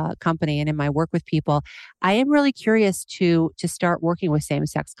Love company, and in my work with people, I am really curious to start working with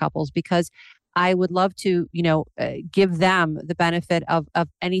same-sex couples because I would love to, give them the benefit of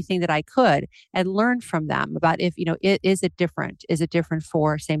anything that I could and learn from them about is it different? Is it different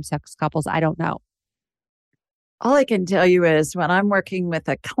for same-sex couples? I don't know. All I can tell you is when I'm working with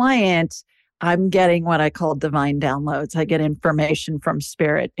a client, I'm getting what I call divine downloads. I get information from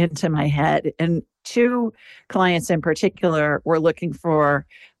spirit into my head. And 2 clients in particular were looking for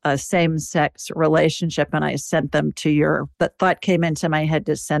a same-sex relationship, and I sent them to that thought came into my head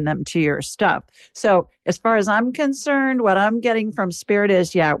to send them to your stuff. So as far as I'm concerned, what I'm getting from spirit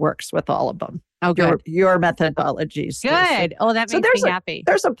is, it works with all of them. Oh, good. Your methodologies. Good. Oh, that makes me happy.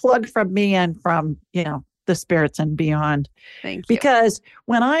 There's a plug from me and from, the spirits and beyond. Thank you. Because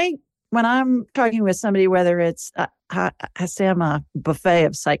when I'm talking with somebody, whether it's, I say I'm a buffet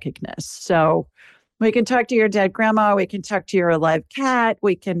of psychicness. So we can talk to your dead grandma. We can talk to your alive cat.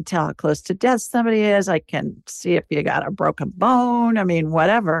 We can tell how close to death somebody is. I can see if you got a broken bone. I mean,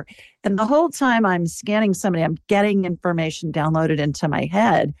 whatever. And the whole time I'm scanning somebody, I'm getting information downloaded into my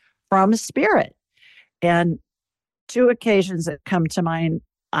head from spirit. And 2 occasions that come to mind,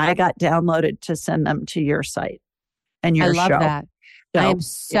 I got downloaded to send them to your site and your show. I love that. I am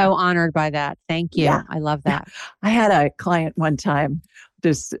so honored by that. Thank you. Yeah. I love that. I had a client one time,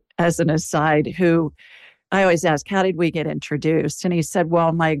 just as an aside, who I always ask, how did we get introduced? And he said,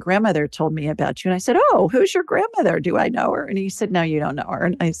 well, my grandmother told me about you. And I said, oh, who's your grandmother? Do I know her? And he said, no, you don't know her.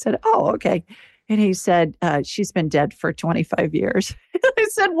 And I said, oh, okay. And he said, she's been dead for 25 years. I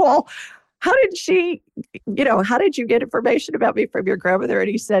said, well, how did you get information about me from your grandmother? And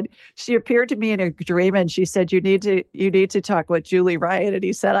he said, she appeared to me in a dream and she said, you need to talk with Julie Ryan. And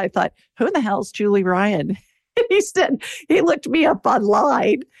he said, I thought, who the hell's Julie Ryan? And he said, he looked me up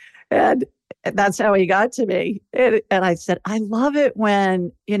online and that's how he got to me. And I said, I love it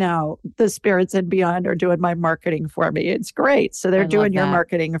when, the spirits and beyond are doing my marketing for me. It's great. So they're doing your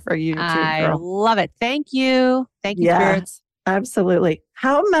marketing for you too, girl. I love it. Thank you. Thank you, spirits. Absolutely.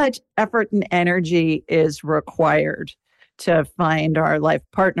 How much effort and energy is required to find our life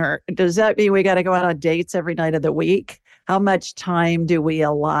partner? Does that mean we got to go out on dates every night of the week? How much time do we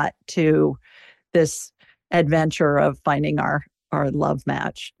allot to this adventure of finding our our love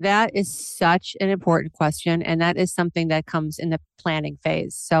match? That is such an important question. And that is something that comes in the planning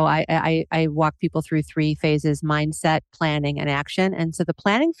phase. So I walk people through 3 phases: mindset, planning, and action. And so the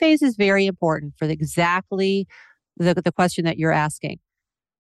planning phase is very important for exactly the question that you're asking.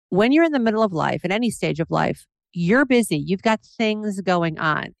 When you're in the middle of life, at any stage of life, you're busy. You've got things going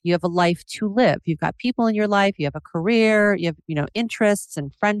on. You have a life to live. You've got people in your life. You have a career. You have, interests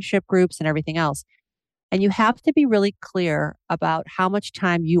and friendship groups and everything else. And you have to be really clear about how much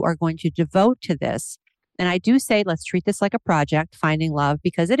time you are going to devote to this. And I do say, let's treat this like a project, finding love,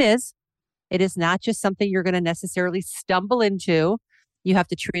 because it is. It is not just something you're going to necessarily stumble into. You have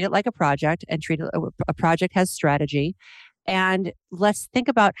to treat it like a project, and treat it. A project has strategy. And let's think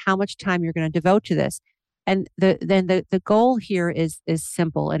about how much time you're going to devote to this. And the goal here is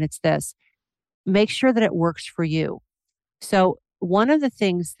simple, and it's this: make sure that it works for you. So one of the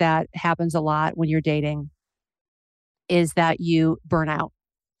things that happens a lot when you're dating is that you burn out.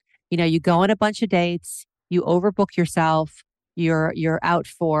 You go on a bunch of dates, you overbook yourself, you're out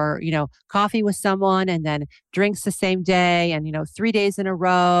for, coffee with someone and then drinks the same day and, 3 days in a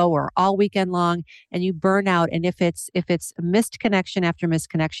row or all weekend long, and you burn out. And if it's missed connection after missed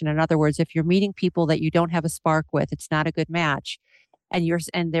connection, in other words, if you're meeting people that you don't have a spark with, it's not a good match,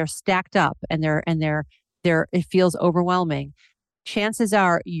 and they're stacked up and it feels overwhelming. Chances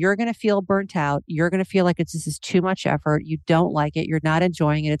are you're going to feel burnt out. You're going to feel like this is too much effort. You don't like it. You're not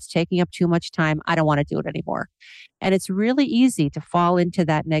enjoying it. It's taking up too much time. I don't want to do it anymore. And it's really easy to fall into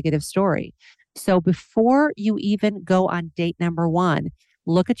that negative story. So before you even go on date number 1,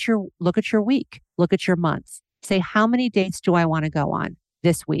 look at your week, look at your month. Say, how many dates do I want to go on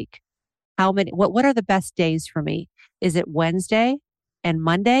this week? What are the best days for me? Is it Wednesday and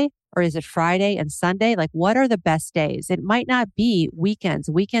Monday? Or is it Friday and Sunday? Like, what are the best days? It might not be weekends.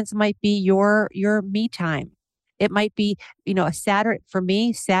 Weekends might be your me time. It might be, a Saturday. For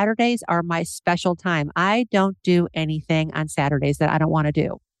me, Saturdays are my special time. I don't do anything on Saturdays that I don't want to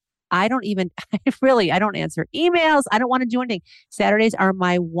do. I don't answer emails. I don't want to do anything. Saturdays are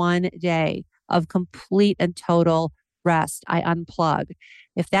my one day of complete and total rest. I unplug.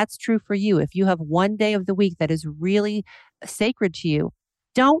 If that's true for you, if you have one day of the week that is really sacred to you,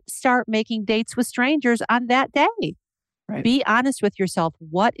 don't start making dates with strangers on that day. Right. Be honest with yourself.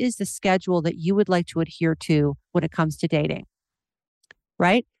 What is the schedule that you would like to adhere to when it comes to dating?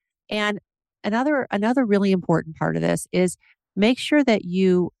 Right? And another really important part of this is make sure that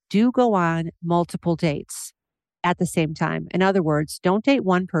you do go on multiple dates at the same time. In other words, don't date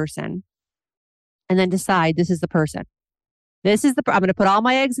one person and then decide this is the person. I'm going to put all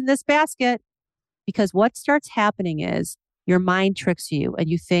my eggs in this basket, because what starts happening is your mind tricks you and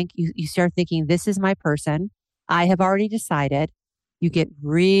you start thinking, this is my person. I have already decided. You get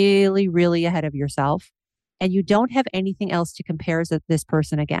really, really ahead of yourself, and you don't have anything else to compare this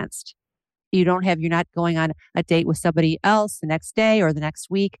person against. You're not going on a date with somebody else the next day or the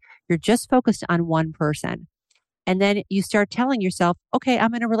next week. You're just focused on one person. And then you start telling yourself, okay,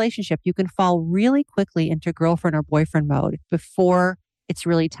 I'm in a relationship. You can fall really quickly into girlfriend or boyfriend mode before it's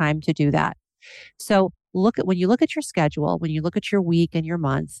really time to do that. So when you look at your schedule, when you look at your week and your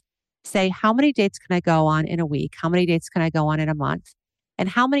month, say, how many dates can I go on in a week? How many dates can I go on in a month? And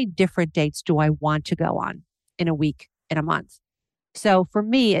how many different dates do I want to go on in a week, in a month? So for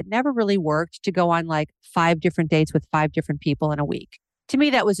me, it never really worked to go on like 5 different dates with 5 different people in a week. To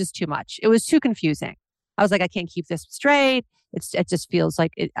me, that was just too much. It was too confusing. I was like, I can't keep this straight. It just feels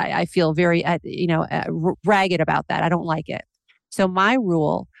like I feel very, ragged about that. I don't like it. So my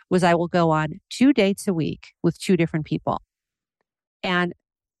rule was I will go on 2 dates a week with 2 different people. And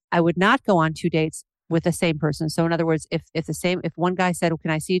I would not go on 2 dates with the same person. So in other words, if one guy said, well,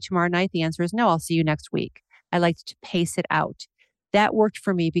 can I see you tomorrow night? The answer is no, I'll see you next week. I liked to pace it out. That worked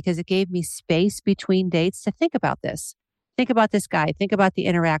for me because it gave me space between dates to think about this. Think about this guy. Think about the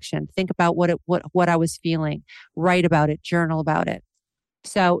interaction. Think about what I was feeling. Write about it. Journal about it.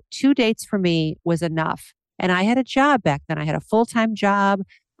 So 2 dates for me was enough. And I had a job back then. I had a full-time job.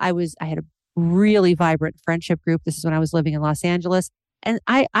 I had a really vibrant friendship group. This is when I was living in Los Angeles. And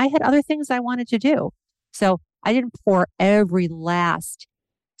I had other things I wanted to do. So I didn't pour every last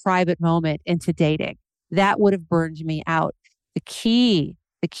private moment into dating. That would have burned me out. The key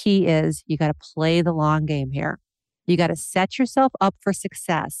is you got to play the long game here. You got to set yourself up for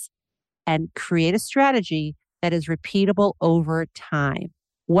success and create a strategy that is repeatable over time.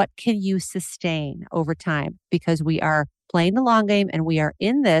 What can you sustain over time? Because we are playing the long game and we are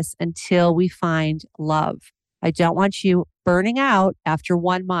in this until we find love. I don't want you burning out after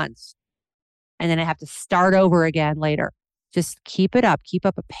 1 month and then I have to start over again later. Just keep it up. Keep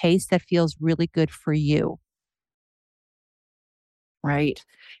up a pace that feels really good for you. Right.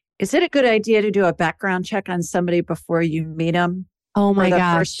 Is it a good idea to do a background check on somebody before you meet them Oh for my the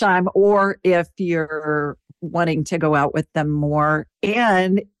gosh. first time, or if you're wanting to go out with them more?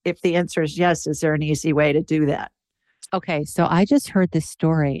 And if the answer is yes, is there an easy way to do that? Okay, so I just heard this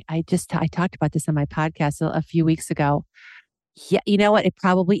story. I talked about this on my podcast a few weeks ago. Yeah, you know what? It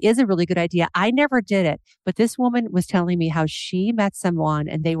probably is a really good idea. I never did it, but this woman was telling me how she met someone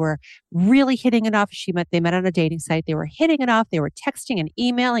and they were really hitting it off. They met on a dating site. They were hitting it off. They were texting and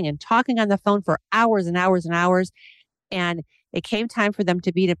emailing and talking on the phone for hours and hours and hours. And it came time for them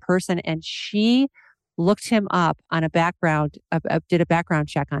to meet in person. And she looked him up on did a background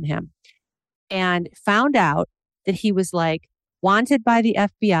check on him and found out that he was like wanted by the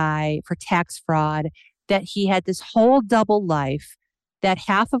FBI for tax fraud, that he had this whole double life, that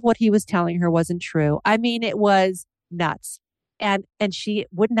half of what he was telling her wasn't true. I mean, it was nuts. And she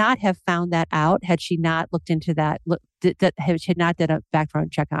would not have found that out had she not looked into that, had she not did a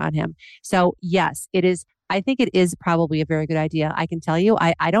background check on him. So yes, it is. I think it is probably a very good idea. I can tell you,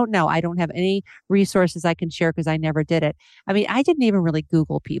 I don't know. I don't have any resources I can share because I never did it. I mean, I didn't even really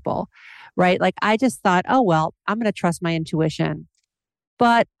Google people, right? Like I just thought, oh, well, I'm going to trust my intuition.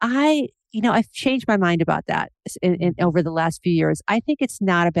 But I've changed my mind about that over the last few years. I think it's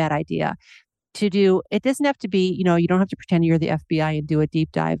not a bad idea to do. It doesn't have to be, you don't have to pretend you're the FBI and do a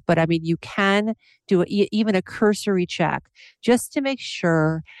deep dive. But I mean, you can do even a cursory check just to make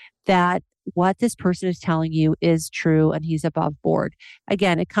sure that what this person is telling you is true and he's above board.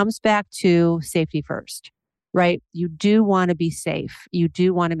 Again, it comes back to safety first, right? You do want to be safe. You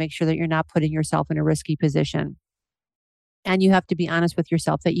do want to make sure that you're not putting yourself in a risky position. And you have to be honest with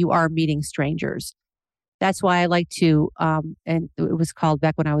yourself that you are meeting strangers. That's why I like to, and it was called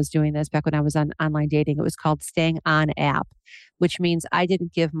back when I was doing this, back when I was on online dating, it was called staying on app, which means I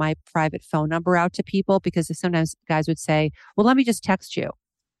didn't give my private phone number out to people because sometimes guys would say, well, let me just text you.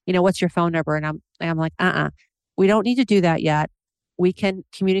 What's your phone number? And I'm like, we don't need to do that yet. We can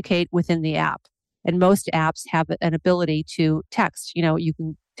communicate within the app. And most apps have an ability to text. You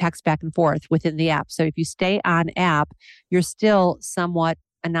can text back and forth within the app. So if you stay on app, you're still somewhat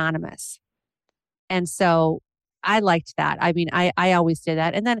anonymous. And so I liked that. I mean, I always did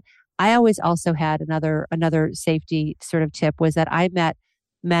that. And then I always also had another safety sort of tip was that I met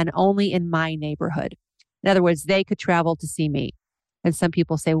men only in my neighborhood. In other words, they could travel to see me. And some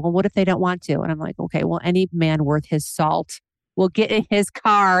people say, well, what if they don't want to? And I'm like, okay, well, any man worth his salt will get in his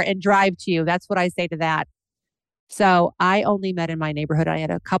car and drive to you. That's what I say to that. So I only met in my neighborhood. I had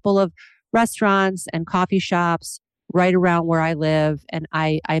a couple of restaurants and coffee shops right around where I live. And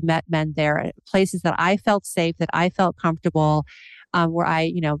I met men there at places that I felt safe, that I felt comfortable, where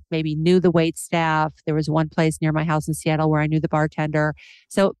I, maybe knew the wait staff. There was one place near my house in Seattle where I knew the bartender.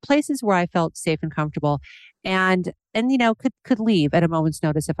 So places where I felt safe and comfortable and could leave at a moment's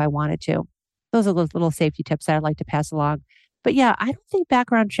notice if I wanted to. Those are those little safety tips that I'd like to pass along. But yeah, I don't think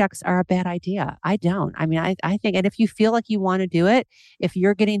background checks are a bad idea. I don't. I mean, I think, and if you feel like you want to do it, if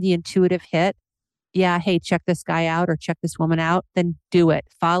you're getting the intuitive hit, yeah, hey, check this guy out or check this woman out, then do it.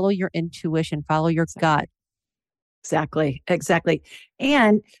 Follow your intuition, follow your gut. Exactly.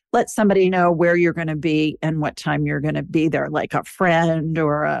 And let somebody know where you're going to be and what time you're going to be there, like a friend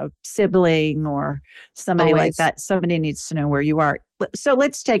or a sibling or somebody like that. Somebody needs to know where you are. So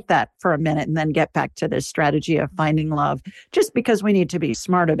let's take that for a minute and then get back to this strategy of finding love, just because we need to be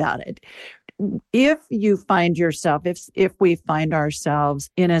smart about it. If you find yourself, if we find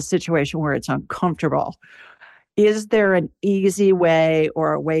ourselves in a situation where it's uncomfortable, is there an easy way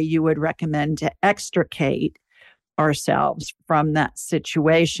or a way you would recommend to extricate ourselves from that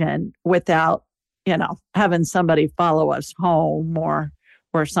situation without, having somebody follow us home or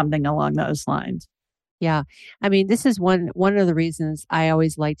something along those lines? Yeah. I mean, this is one of the reasons I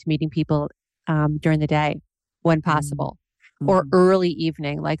always liked meeting people during the day when possible, or early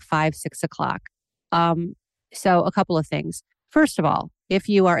evening, like 5, 6 o'clock. So a couple of things. First of all, if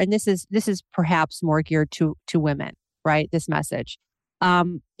you are, and this is perhaps more geared to women, right? This message.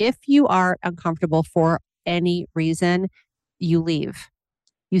 If you are uncomfortable for any reason, you leave.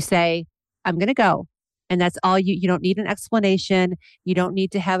 You say, I'm going to go. And that's all you don't need an explanation. You don't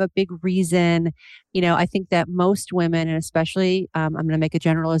need to have a big reason. I think that most women, and especially, I'm going to make a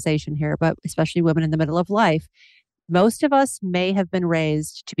generalization here, but especially women in the middle of life, most of us may have been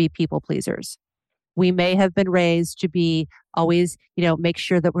raised to be people pleasers. We may have been raised to be always, make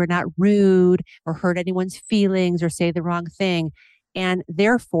sure that we're not rude or hurt anyone's feelings or say the wrong thing. And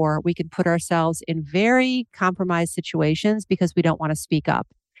therefore, we can put ourselves in very compromised situations because we don't want to speak up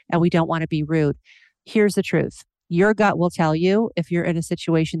and we don't want to be rude. Here's the truth. Your gut will tell you if you're in a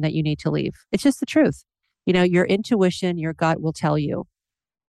situation that you need to leave. It's just the truth. Your intuition, your gut will tell you.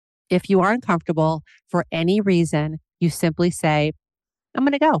 If you are uncomfortable for any reason, you simply say, I'm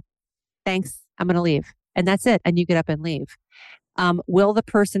going to go. Thanks. I'm going to leave. And that's it. And you get up and leave. Will the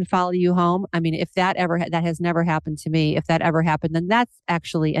person follow you home? I mean, if that has never happened to me. If that ever happened, then that's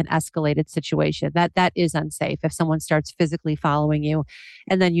actually an escalated situation. That is unsafe. If someone starts physically following you,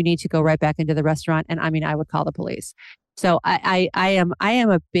 and then you need to go right back into the restaurant, and I mean, I would call the police. So I am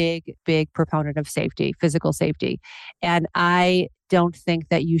a big proponent of safety, physical safety, and I don't think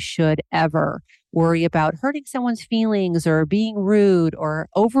that you should ever worry about hurting someone's feelings or being rude or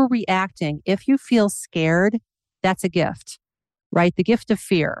overreacting. If you feel scared, that's a gift. Right? The gift of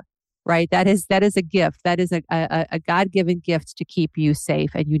fear, right? That is a gift. That is a God-given gift to keep you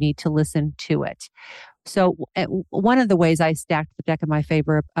safe, and you need to listen to it. So one of the ways I stacked the deck in my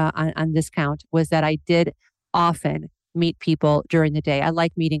favor on this count was that I did often meet people during the day. I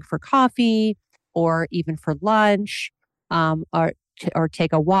like meeting for coffee or even for lunch, or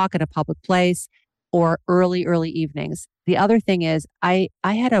take a walk in a public place, or early evenings. The other thing is I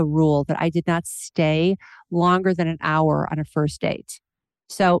had a rule that I did not stay longer than an hour on a first date.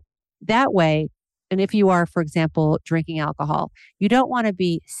 So that way, and if you are, for example, drinking alcohol, you don't want to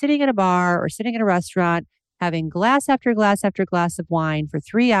be sitting at a bar or sitting in a restaurant having glass after glass after glass of wine for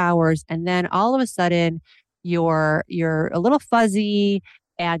 3 hours, and then all of a sudden you're a little fuzzy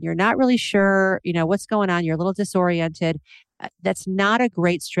and you're not really sure, what's going on. You're a little disoriented. That's not a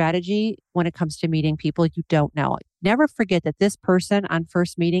great strategy when it comes to meeting people you don't know. Never forget that this person on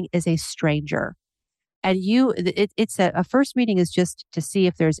first meeting is a stranger. And it's a first meeting is just to see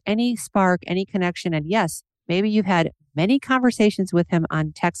if there's any spark, any connection. And yes, maybe you've had many conversations with him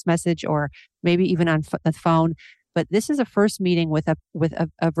on text message or maybe even on the phone, but this is a first meeting with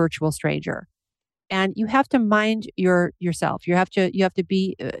a virtual stranger. And you have to mind yourself. You have to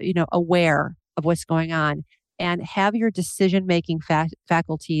be, aware of what's going on and have your decision-making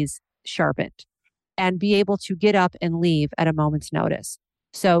faculties sharpened and be able to get up and leave at a moment's notice.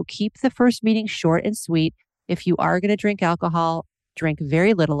 So keep the first meeting short and sweet. If you are going to drink alcohol, drink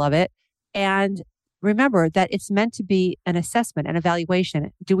very little of it. And remember that it's meant to be an assessment, an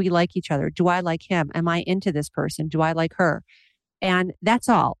evaluation. Do we like each other? Do I like him? Am I into this person? Do I like her? And that's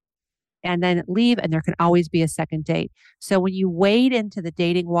all. And then leave, and there can always be a second date. So when you wade into the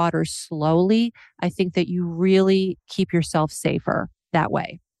dating waters slowly, I think that you really keep yourself safer that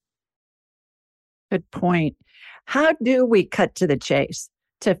way. Good point. How do we cut to the chase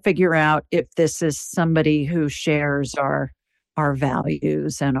to figure out if this is somebody who shares our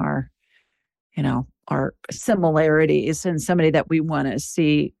values and our similarities, and somebody that we want to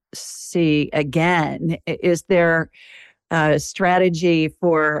see again? Is there a strategy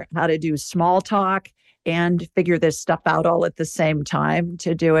for how to do small talk and figure this stuff out all at the same time,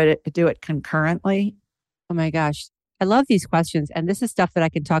 to do it concurrently? Oh my gosh. I love these questions. And this is stuff that I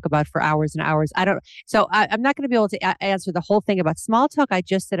can talk about for hours and hours. I'm not going to be able to answer the whole thing about small talk. I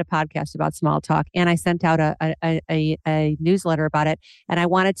just did a podcast about small talk, and I sent out a newsletter about it. And I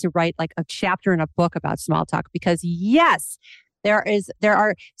wanted to write like a chapter in a book about small talk, because yes,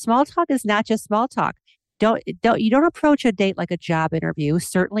 small talk is not just small talk. You don't approach a date like a job interview.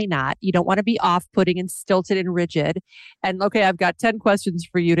 Certainly not. You don't want to be off-putting and stilted and rigid. And okay, I've got 10 questions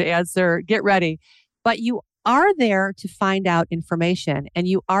for you to answer. Get ready. But you are there to find out information, and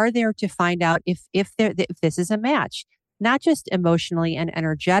you are there to find out if this is a match, not just emotionally and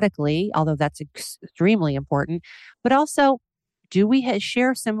energetically, although that's extremely important, but also, do we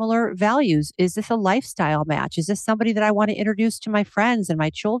share similar values? Is this a lifestyle match? Is this somebody that I want to introduce to my friends and my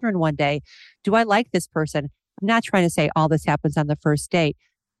children one day? Do I like this person? I'm not trying to say all this happens on the first date,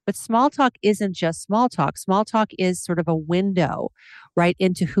 but small talk isn't just small talk. Small talk is sort of a window right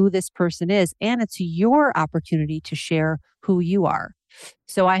into who this person is, and it's your opportunity to share who you are.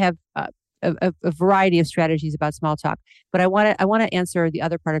 So I have a variety of strategies about small talk, but I want to answer the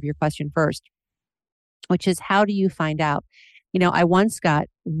other part of your question first, which is, how do you find out? I once got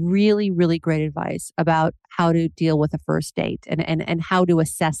really, really great advice about how to deal with a first date and how to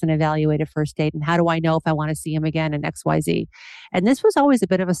assess and evaluate a first date, and how do I know if I want to see him again, and XYZ. And this was always a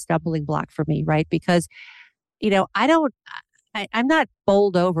bit of a stumbling block for me, right? Because, I'm not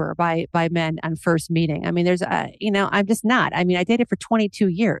bowled over by men on first meeting. I mean, I'm just not. I mean, I dated for 22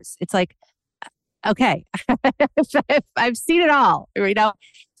 years. It's like, okay, I've seen it all,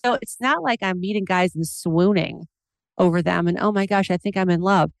 So it's not like I'm meeting guys and swooning over them and, oh my gosh, I think I'm in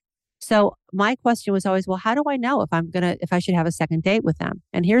love. So my question was always, well, how do I know if I should have a second date with them?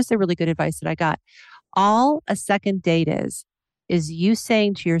 And here's the really good advice that I got. All a second date is you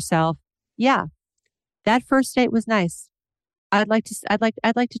saying to yourself, yeah, that first date was nice. I'd like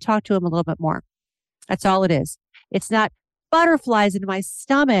to talk to him a little bit more. That's all it is. It's not butterflies in my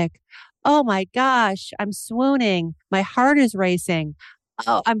stomach. Oh my gosh, I'm swooning. My heart is racing.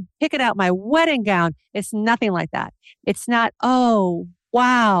 Oh, I'm picking out my wedding gown. It's nothing like that. It's not, oh,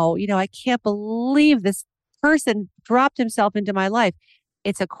 wow, I can't believe this person dropped himself into my life.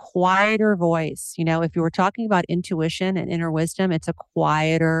 It's a quieter voice. If you were talking about intuition and inner wisdom, it's a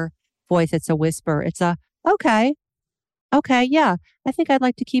quieter voice. It's a whisper. It's a, okay, yeah, I think I'd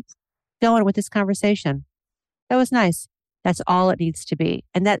like to keep going with this conversation. That was nice. That's all it needs to be.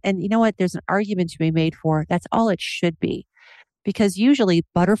 And you know what? There's an argument to be made for that's all it should be. Because usually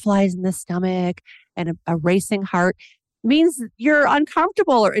butterflies in the stomach and a racing heart means you're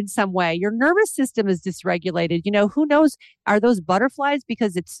uncomfortable or in some way. Your nervous system is dysregulated. Who knows? Are those butterflies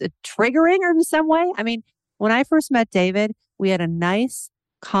because it's triggering or in some way? I mean, when I first met David, we had a nice,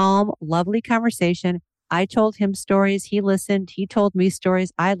 calm, lovely conversation. I told him stories. He listened. He told me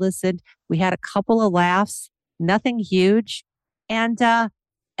stories. I listened. We had a couple of laughs, nothing huge. And at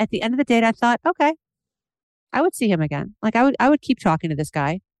the end of the date, I thought, okay, I would see him again. Like I would keep talking to this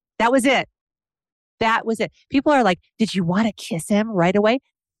guy. That was it. That was it. People are like, did you want to kiss him right away?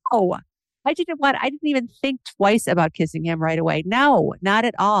 Oh, I didn't even think twice about kissing him right away. No, not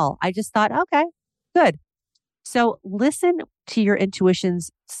at all. I just thought, okay, good. So listen to your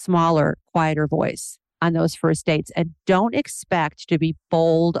intuition's smaller, quieter voice on those first dates and don't expect to be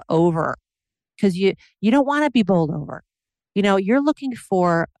bowled over because you don't want to be bowled over. You're looking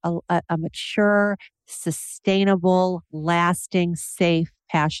for a mature, sustainable, lasting, safe,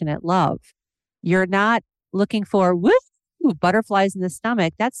 passionate love. You're not looking for butterflies in the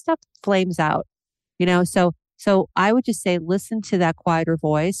stomach. That stuff flames out, So I would just say, listen to that quieter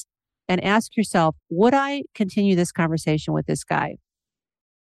voice and ask yourself, would I continue this conversation with this guy?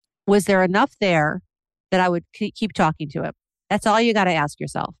 Was there enough there that I would keep talking to him? That's all you got to ask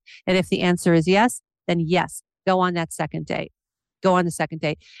yourself. And if the answer is yes, then yes, go on that second date. Go on the second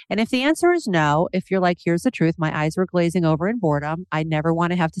date. And if the answer is no, if you're like, here's the truth, my eyes were glazing over in boredom, I never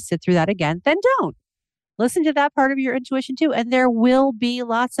want to have to sit through that again, then don't. Listen to that part of your intuition too. And there will be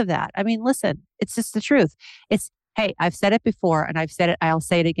lots of that. I mean, listen, it's just the truth. Hey, I've said it before and I'll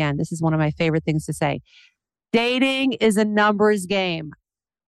say it again. This is one of my favorite things to say. Dating is a numbers game.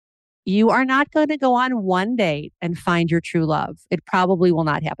 You are not going to go on one date and find your true love. It probably will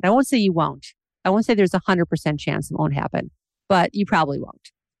not happen. I won't say you won't. I won't say there's 100% chance it won't happen, but you probably won't.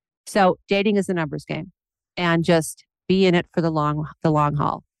 So dating is a numbers game and just be in it for the long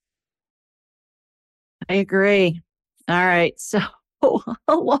haul. I agree. All right. So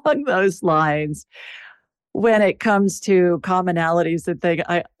along those lines, when it comes to commonalities and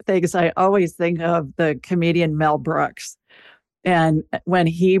things, I always think of the comedian Mel Brooks. And when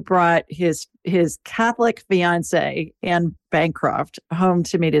he brought his Catholic fiance, Anne Bancroft, home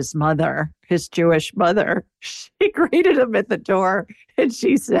to meet his mother, his Jewish mother, she greeted him at the door and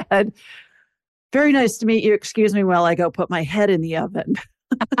she said, "Very nice to meet you. Excuse me while I go put my head in the oven."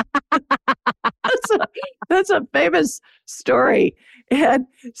 That's a famous story. And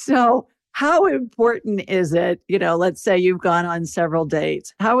so how important is it, let's say you've gone on several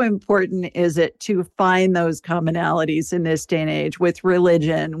dates. How important is it to find those commonalities in this day and age with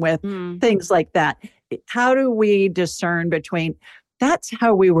religion, with things like that? How do we discern between, that's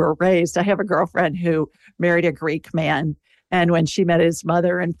how we were raised. I have a girlfriend who married a Greek man. And when she met his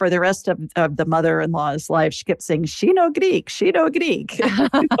mother, and for the rest of the mother-in-law's life, she kept saying, "She no Greek, she no Greek."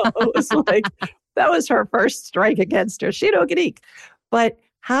 It was like, that was her first strike against her. She no Greek. But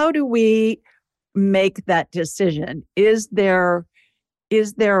how do we make that decision? Is there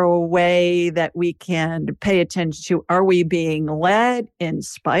a way that we can pay attention to, are we being led in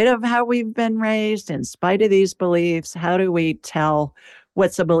spite of how we've been raised, in spite of these beliefs? How do we tell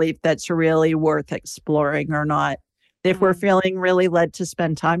what's a belief that's really worth exploring or not, if we're feeling really led to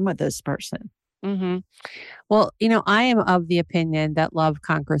spend time with this person? Mm-hmm. Well, I am of the opinion that love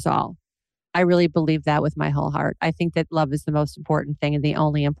conquers all. I really believe that with my whole heart. I think that love is the most important thing and the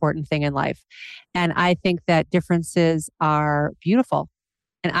only important thing in life. And I think that differences are beautiful.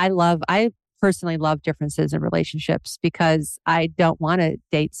 And I personally love differences in relationships because I don't want to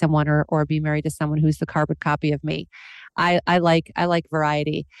date someone or be married to someone who's the carbon copy of me. I like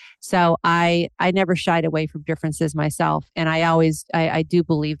variety. So I never shied away from differences myself. And I do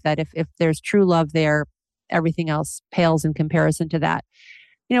believe that if there's true love there, everything else pales in comparison to that.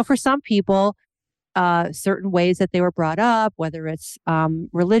 For some people, certain ways that they were brought up, whether it's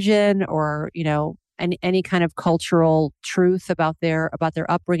religion or, any kind of cultural truth about their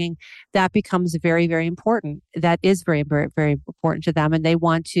upbringing, that becomes very, very important. That is very, very, very important to them. And they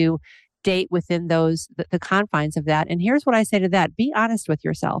want to date within the confines of that. And here's what I say to that. Be honest with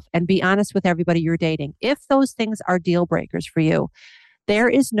yourself and be honest with everybody you're dating. If those things are deal breakers for you, there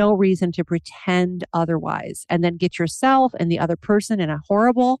is no reason to pretend otherwise and then get yourself and the other person in a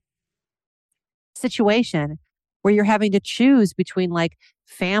horrible situation where you're having to choose between like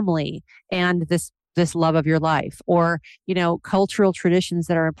family and this love of your life, or, cultural traditions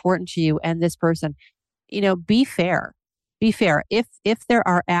that are important to you and this person. Be fair. Be fair. If there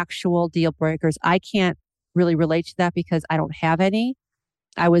are actual deal breakers, I can't really relate to that because I don't have any.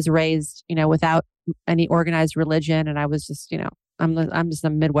 I was raised, without any organized religion, and I was just, I'm just a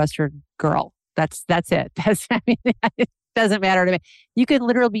Midwestern girl. That's it. It doesn't matter to me. You could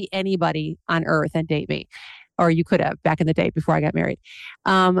literally be anybody on earth and date me, or you could have back in the day before I got married.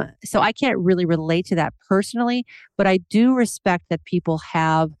 So I can't really relate to that personally, but I do respect that people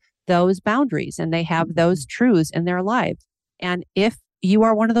have those boundaries and they have those truths in their life. And if you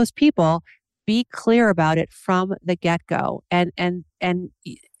are one of those people, be clear about it from the get-go. And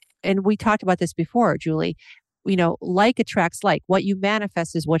we talked about this before, Julie. Like attracts like. What you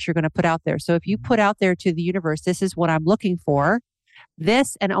manifest is what you're going to put out there. So if you put out there to the universe, this is what I'm looking for,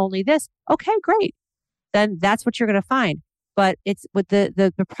 this and only this, okay, great. Then that's what you're going to find. But it's with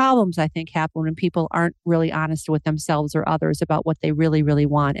the problems I think happen when people aren't really honest with themselves or others about what they really, really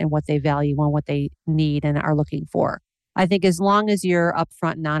want and what they value and what they need and are looking for. I think as long as you're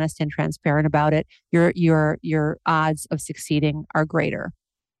upfront and honest and transparent about it, your odds of succeeding are greater.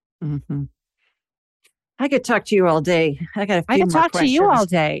 Mm-hmm. I could talk to you all day. I got a few I could more talk questions. to you all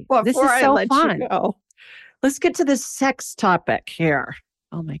day. This is so fun. Let's get to the sex topic here.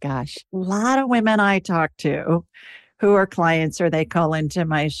 Oh my gosh. A lot of women I talk to who are clients or they call into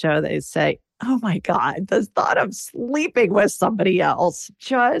my show, they say, oh my God, the thought of sleeping with somebody else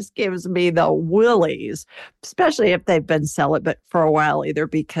just gives me the willies, especially if they've been celibate for a while, either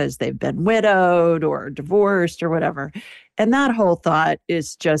because they've been widowed or divorced or whatever. And that whole thought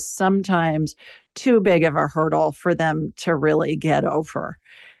is just sometimes too big of a hurdle for them to really get over.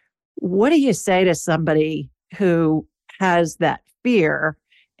 What do you say to somebody who has that fear?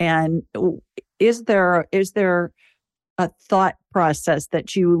 And is there a thought process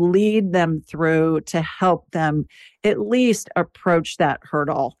that you lead them through to help them at least approach that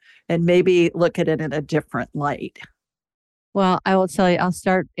hurdle and maybe look at it in a different light? Well, I will tell you, I'll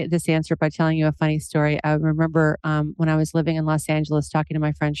start this answer by telling you a funny story. I remember when I was living in Los Angeles, talking to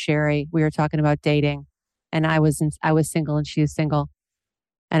my friend Sherry, we were talking about dating, and I was single and she was single,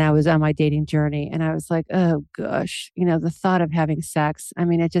 and I was on my dating journey, and I was like, oh gosh, the thought of having sex, I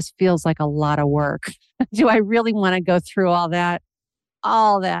mean, it just feels like a lot of work. Do I really want to go through all that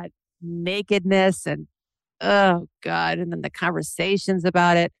nakedness and oh God, and then the conversations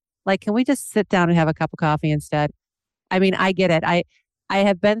about it? Like, can we just sit down and have a cup of coffee instead? I mean, I get it. I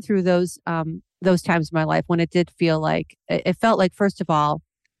have been through those times in my life when it did feel like, it felt like, first of all,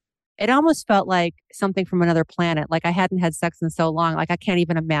 it almost felt like something from another planet. Like I hadn't had sex in so long. Like I can't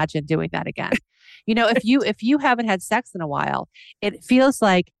even imagine doing that again. If you haven't had sex in a while, it feels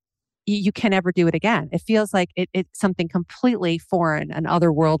like you can never do it again. It feels like it's something completely foreign and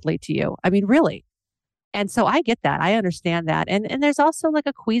otherworldly to you. I mean, really. And so I get that. I understand that. And there's also like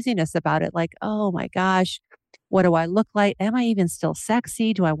a queasiness about it. Like, oh my gosh, what do I look like? Am I even still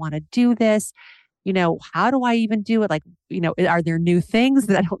sexy? Do I want to do this? How do I even do it? Like, are there new things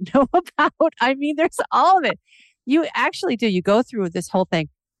that I don't know about? I mean, there's all of it. You actually do. You go through this whole thing.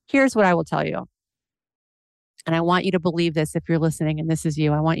 Here's what I will tell you. And I want you to believe this if you're listening and this is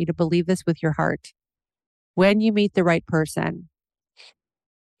you. I want you to believe this with your heart. When you meet the right person,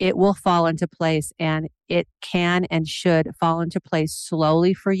 it will fall into place, and it can and should fall into place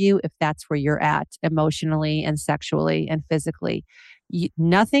slowly for you if that's where you're at emotionally and sexually and physically.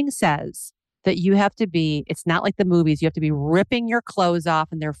 Nothing says that you have to be, it's not like the movies, you have to be ripping your clothes off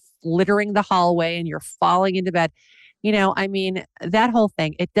and they're littering the hallway and you're falling into bed. I mean, that whole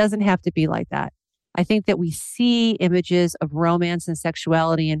thing, it doesn't have to be like that. I think that we see images of romance and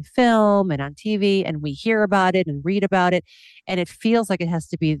sexuality in film and on TV, and we hear about it and read about it. And it feels like it has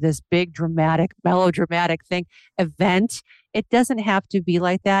to be this big, dramatic, melodramatic event. It doesn't have to be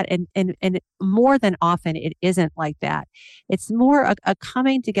like that. And more than often, it isn't like that. It's more a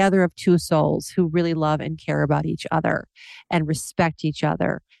coming together of two souls who really love and care about each other and respect each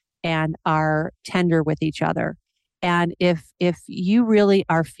other and are tender with each other. And if you really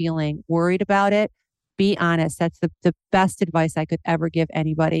are feeling worried about it, be honest. That's the best advice I could ever give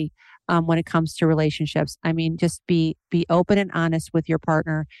anybody when it comes to relationships. I mean, just be open and honest with your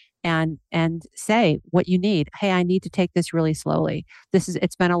partner and say what you need. Hey, I need to take this really slowly.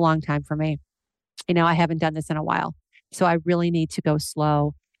 It's been a long time for me. I haven't done this in a while. So I really need to go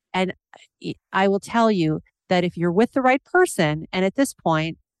slow. And I will tell you that if you're with the right person, and at this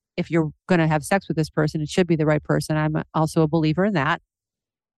point, if you're going to have sex with this person, it should be the right person. I'm also a believer in that.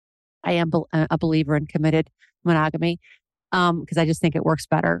 I am a believer in committed monogamy because I just think it works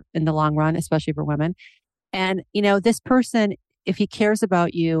better in the long run, especially for women. And, this person, if he cares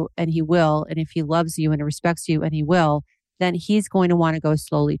about you, and he will, and if he loves you and respects you, and he will, then he's going to want to go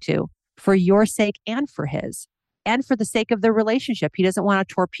slowly too, for your sake and for his, and for the sake of the relationship. He doesn't want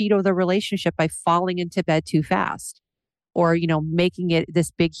to torpedo the relationship by falling into bed too fast or, making it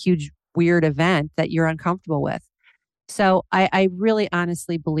this big, huge, weird event that you're uncomfortable with. So I really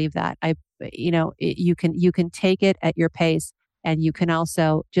honestly believe that you can take it at your pace, and you can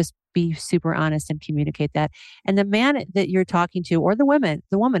also just be super honest and communicate that. And the man that you're talking to, or the woman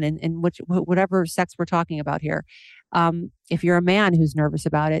in whatever sex we're talking about here, if you're a man who's nervous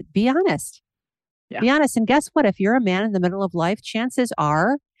about it, be honest. Yeah. Be honest. And guess what? If you're a man in the middle of life, chances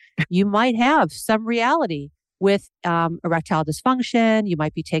are you might have some reality with erectile dysfunction. You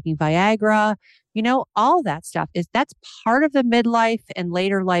might be taking Viagra. All that stuff that's part of the midlife and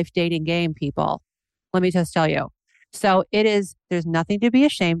later life dating game, people. Let me just tell you. So there's nothing to be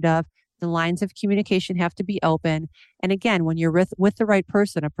ashamed of. The lines of communication have to be open. And again, when you're with the right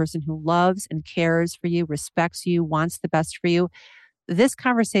person, a person who loves and cares for you, respects you, wants the best for you, this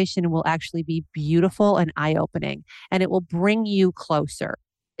conversation will actually be beautiful and eye-opening, and it will bring you closer.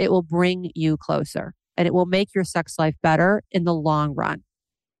 It will bring you closer, and it will make your sex life better in the long run.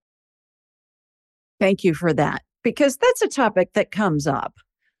 Thank you for that, because that's a topic that comes up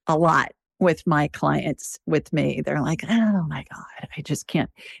a lot with my clients, with me. They're like, oh my God, I just can't.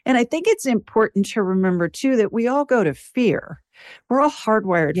 And I think it's important to remember too, that we all go to fear. We're all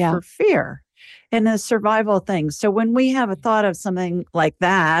hardwired for fear and the survival thing. So when we have a thought of something like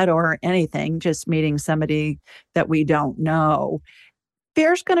that, or anything, just meeting somebody that we don't know,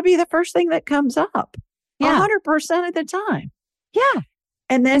 fear's going to be the first thing that comes up 100% of the time. Yeah.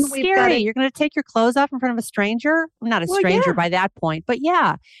 And then it's scary. You're going to take your clothes off in front of a stranger. Well, not a stranger by that point, but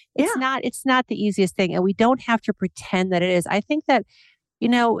it's not the easiest thing. And we don't have to pretend that it is. I think that,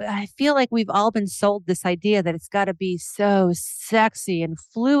 I feel like we've all been sold this idea that it's got to be so sexy and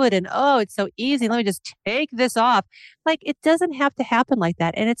fluid and, oh, it's so easy. Let me just take this off. Like, it doesn't have to happen like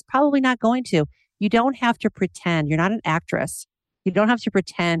that. And it's probably not going to. You don't have to pretend. You're not an actress. You don't have to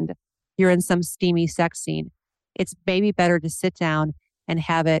pretend you're in some steamy sex scene. It's maybe better to sit down and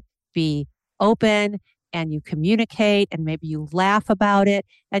have it be open, and you communicate, and maybe you laugh about it,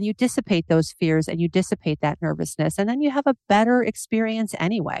 and you dissipate those fears, and you dissipate that nervousness, and then you have a better experience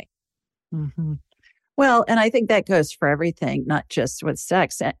anyway. Mm-hmm. Well, and I think that goes for everything, not just with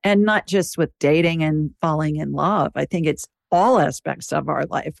sex and not just with dating and falling in love. I think it's all aspects of our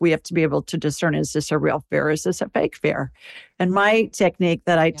life. We have to be able to discern, is this a real fear? Is this a fake fear? And my technique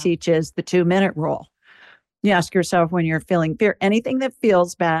that I teach is the 2-minute rule. You ask yourself, when you're feeling fear, anything that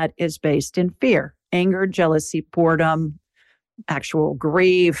feels bad is based in fear: anger, jealousy, boredom, actual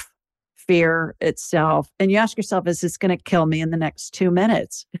grief, fear itself. And you ask yourself, is this going to kill me in the next 2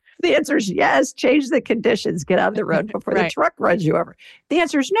 minutes? The answer is yes. Change the conditions. Get out of the road before the truck runs you over. The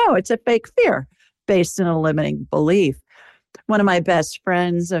answer is no. It's a fake fear based in a limiting belief. One of my best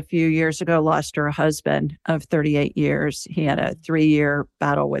friends a few years ago lost her husband of 38 years. He had a 3-year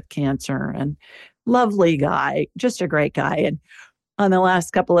battle with cancer, and lovely guy, just a great guy. And on the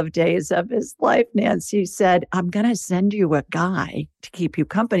last couple of days of his life, Nancy said, I'm going to send you a guy to keep you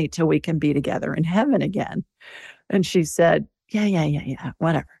company till we can be together in heaven again. And she said, yeah,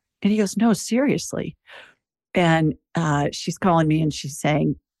 whatever. And he goes, no, seriously. And she's calling me and she's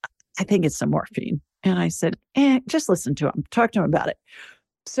saying, I think it's some morphine. And I said, just listen to him. Talk to him about it.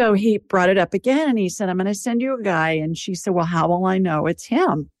 So he brought it up again and he said, I'm going to send you a guy. And she said, well, how will I know it's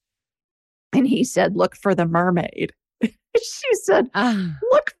him? And he said, look for the mermaid. She said,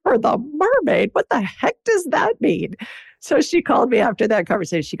 look for the mermaid. What the heck does that mean? So she called me after that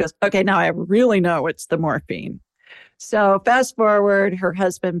conversation. She goes, okay, now I really know it's the morphine. So fast forward, her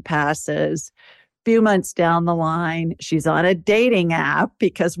husband passes. Few months down the line, she's on a dating app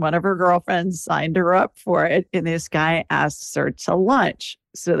because one of her girlfriends signed her up for it. And this guy asks her to lunch.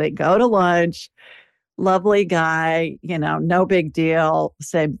 So they go to lunch. Lovely guy, no big deal,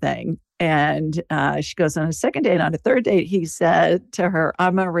 same thing. And she goes on a second date. On a third date, he said to her,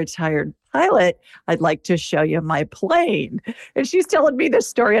 I'm a retired pilot. I'd like to show you my plane. And she's telling me this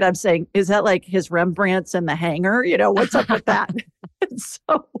story. And I'm saying, is that like his Rembrandts in the hangar? What's up with that? And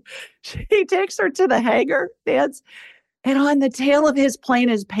so he takes her to the hangar, dance. And on the tail of his plane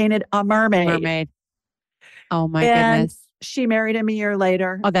is painted a mermaid. Oh, my goodness. She married him a year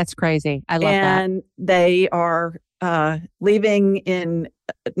later. Oh, that's crazy. I love that. And they are leaving in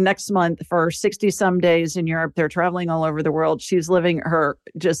next month for 60 some days in Europe. They're traveling all over the world. She's living her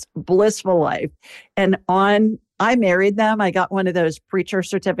just blissful life. And I married them. I got one of those preacher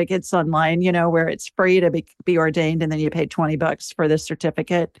certificates online, where it's free to be ordained and then you pay $20 for the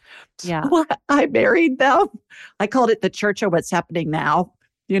certificate. Yeah. So I married them. I called it the Church of What's Happening Now.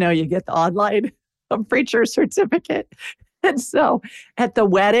 You get the online preacher certificate. And so at the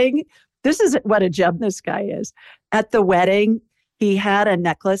wedding, this is what a gem this guy is. At the wedding, he had a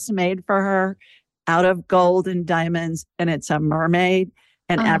necklace made for her out of gold and diamonds, and it's a mermaid.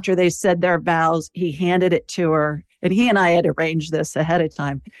 And after they said their vows, he handed it to her. And he and I had arranged this ahead of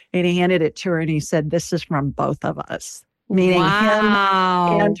time. And he handed it to her and he said, "This is from both of us," meaning him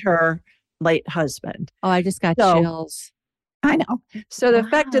and her late husband. Oh, I just got chills. I know. So the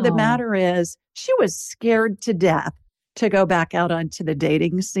fact of the matter is, she was scared to death to go back out onto the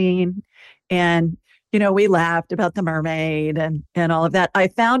dating scene. And, we laughed about the mermaid and all of that. I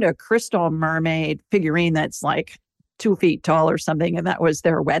found a crystal mermaid figurine that's like 2 feet tall or something. And that was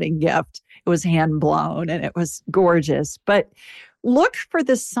their wedding gift. It was hand blown and it was gorgeous. But look for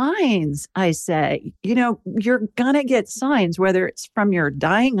the signs, I say. You're going to get signs, whether it's from your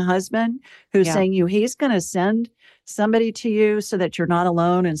dying husband who's saying he's going to send somebody to you so that you're not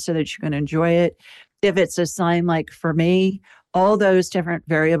alone and so that you can enjoy it. If it's a sign like for me, all those different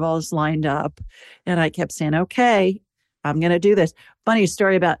variables lined up. And I kept saying, okay, I'm going to do this. Funny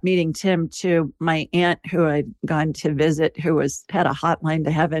story about meeting Tim too. My aunt who I'd gone to visit, who had a hotline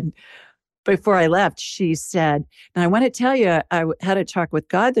to heaven, before I left, she said, "Now I want to tell you, I had a talk with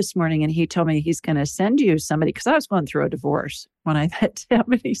God this morning and he told me he's going to send you somebody," because I was going through a divorce when I met him.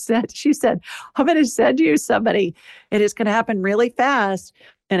 And she said, "I'm going to send you somebody. It is going to happen really fast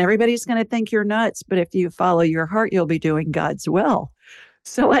and everybody's going to think you're nuts. But if you follow your heart, you'll be doing God's will."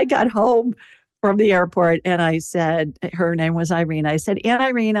 So I got home from the airport and I said, her name was Irene. I said, "Aunt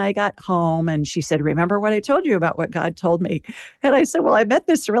Irene, I got home." And she said, "Remember what I told you about what God told me?" And I said, "Well, I met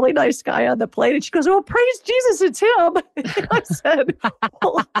this really nice guy on the plane." And she goes, "Well, praise Jesus, it's him." And I said,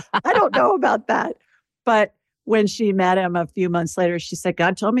 "Well, I don't know about that." But when she met him a few months later, she said,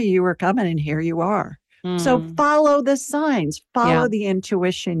 "God told me you were coming and here you are." So follow the signs, follow the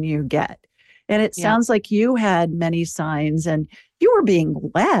intuition you get. And it sounds like you had many signs and you were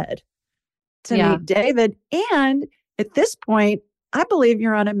being led to meet David. And at this point, I believe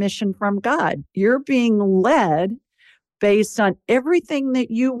you're on a mission from God. You're being led based on everything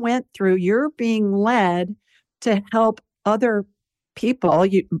that you went through. You're being led to help other people,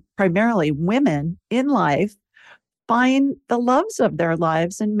 primarily women in life, find the loves of their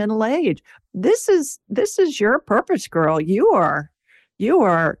lives in middle age. This is your purpose, girl. You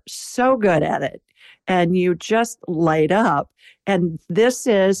are so good at it. And you just light up. And this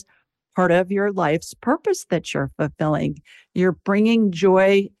is part of your life's purpose that you're fulfilling. You're bringing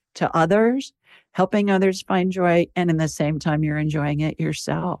joy to others, helping others find joy, and in the same time, you're enjoying it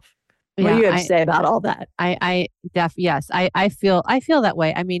yourself. What do you have to say about all that? Yes, I feel that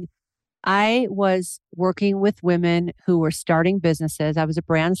way. I mean, I was working with women who were starting businesses. I was a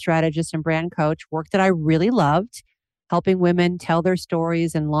brand strategist and brand coach, work that I really loved, helping women tell their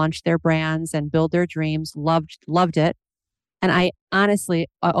stories and launch their brands and build their dreams. Loved it. And I honestly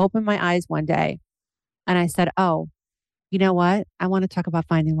opened my eyes one day and I said, "Oh, you know what? I want to talk about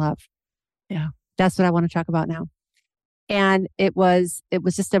finding love." Yeah. That's what I want to talk about now. And it was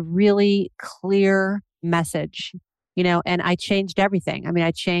just a really clear message, and I changed everything. I mean,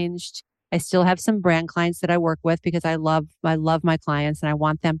 I still have some brand clients that I work with because I love my clients and I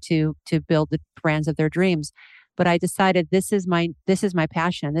want them to build the brands of their dreams. But I decided this is my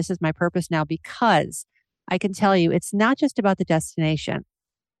passion. This is my purpose now, because I can tell you, it's not just about the destination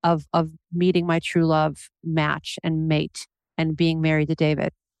of meeting my true love match and mate and being married to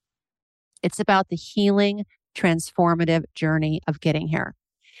David. It's about the healing, transformative journey of getting here.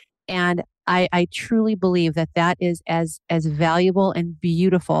 And I truly believe that is as valuable and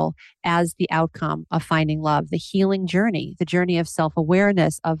beautiful as the outcome of finding love, the healing journey, the journey of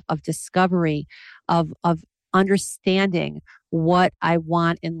self-awareness, of discovery, of understanding what I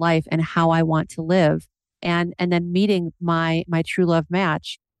want in life and how I want to live. And then meeting my true love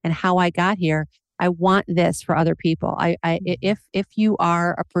match and how I got here. I want this for other people. If you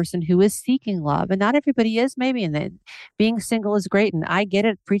are a person who is seeking love, and not everybody is, maybe, and then being single is great. And I get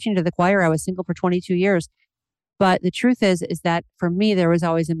it, preaching to the choir. I was single for 22 years. But the truth is that for me, there was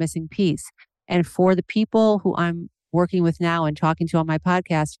always a missing piece. And for the people who I'm working with now and talking to on my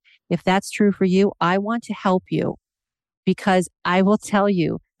podcast, if that's true for you, I want to help you, because I will tell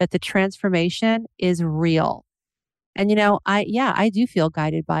you that the transformation is real. And, I do feel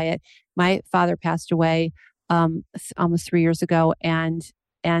guided by it. My father passed away almost 3 years ago. And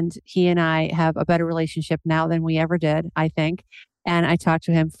he and I have a better relationship now than we ever did, I think. And I talk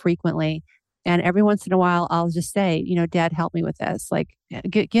to him frequently. And every once in a while, I'll just say, Dad, help me with this. Like,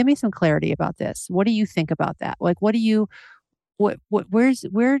 give me some clarity about this. What do you think about that? Like, where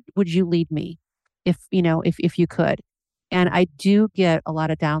would you lead me if you could? And I do get a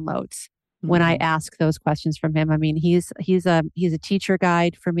lot of downloads when I ask those questions from him. I mean, he's a teacher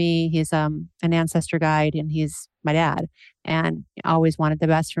guide for me. He's an ancestor guide, and he's my dad, and always wanted the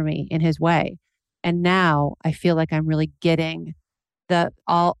best for me in his way. And now I feel like I'm really getting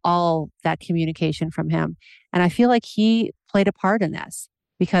all that communication from him. And I feel like he played a part in this,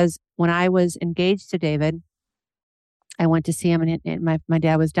 because when I was engaged to David, I went to see him, and my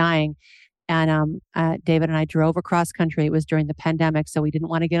dad was dying. And David and I drove across country. It was during the pandemic, so we didn't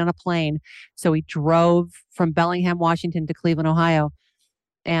want to get on a plane. So we drove from Bellingham, Washington to Cleveland, Ohio,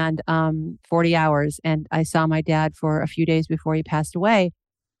 and 40 hours. And I saw my dad for a few days before he passed away.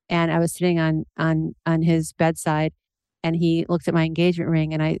 And I was sitting on his bedside, and he looked at my engagement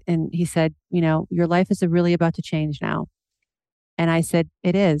ring, and he said, your life is really about to change now. And I said,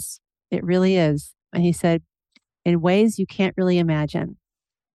 it is. It really is. And he said, in ways you can't really imagine.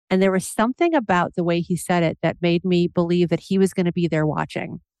 And there was something about the way he said it that made me believe that he was going to be there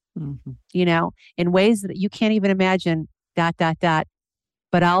watching, in ways that you can't even imagine, ...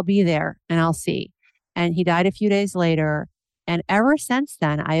 But I'll be there and I'll see. And he died a few days later. And ever since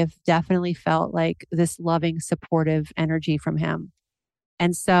then, I have definitely felt like this loving, supportive energy from him.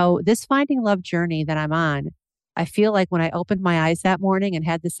 And so this finding love journey that I'm on, I feel like when I opened my eyes that morning and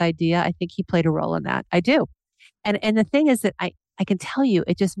had this idea, I think he played a role in that. I do. And the thing is that I can tell you,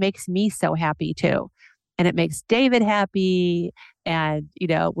 it just makes me so happy too. And it makes David happy. And,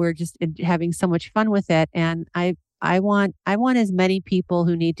 we're just having so much fun with it. And I want as many people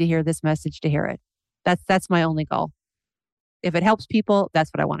who need to hear this message to hear it. That's my only goal. If it helps people,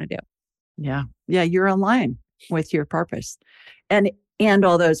 that's what I want to do. Yeah. Yeah. You're aligned with your purpose. And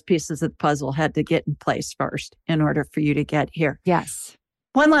all those pieces of the puzzle had to get in place first in order for you to get here. Yes.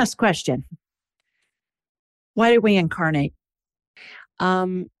 One last question. Why did we incarnate?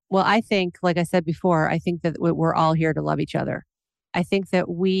 Well, I think, like I said before, I think that we're all here to love each other. I think that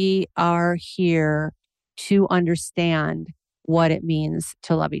we are here to understand what it means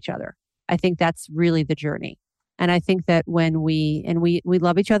to love each other. I think that's really the journey. And I think that when we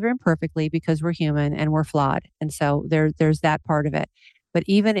love each other imperfectly, because we're human and we're flawed. And so there's that part of it. But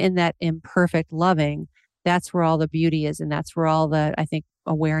even in that imperfect loving, that's where all the beauty is. And that's where all the, I think,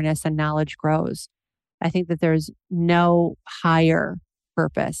 awareness and knowledge grows. I think that there's no higher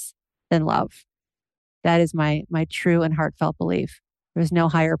purpose than love. That is my true and heartfelt belief. There's no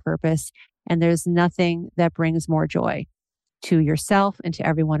higher purpose, and there's nothing that brings more joy to yourself and to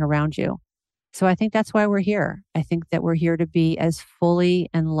everyone around you. So I think that's why we're here. I think that we're here to be as fully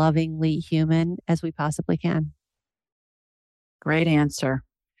and lovingly human as we possibly can. Great answer.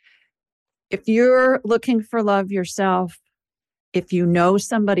 If you're looking for love yourself, if you know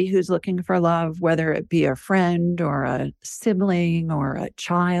somebody who's looking for love, whether it be a friend or a sibling or a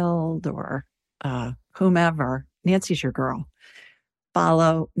child or whomever, Nancy's your girl.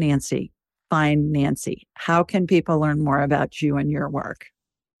 Follow Nancy. Find Nancy. How can people learn more about you and your work?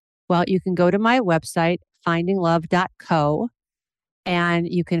 Well, you can go to my website, findinglove.co, and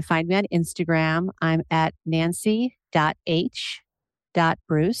you can find me on Instagram. I'm at nancy.h.bruce.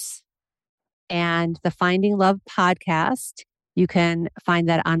 And the Finding Love podcast, you can find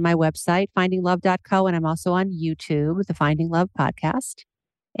that on my website, findinglove.co. And I'm also on YouTube, the Finding Love podcast,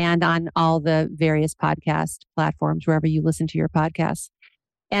 and on all the various podcast platforms, wherever you listen to your podcasts.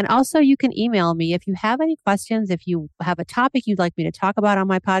 And also you can email me if you have any questions, if you have a topic you'd like me to talk about on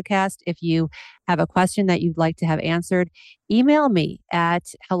my podcast, if you have a question that you'd like to have answered, email me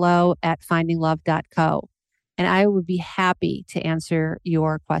at hello@findinglove.co. And I would be happy to answer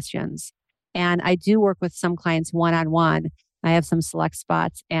your questions. And I do work with some clients one-on-one. I have some select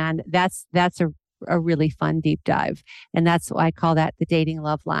spots, and that's a really fun deep dive. And that's why I call that the dating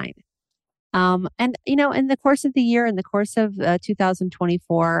love line. And, in the course of the year, in the course of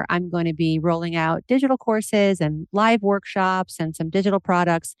 2024, I'm going to be rolling out digital courses and live workshops and some digital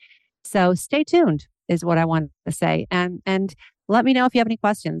products. So stay tuned is what I want to say. And let me know if you have any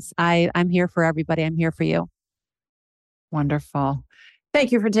questions. I'm here for everybody. I'm here for you. Wonderful.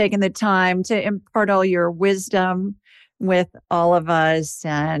 Thank you for taking the time to impart all your wisdom with all of us.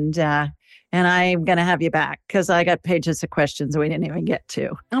 And I'm going to have you back because I got pages of questions we didn't even get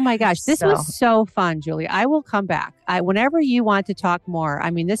to. Oh my gosh. This was so fun, Julie. I will come back. Whenever you want to talk more.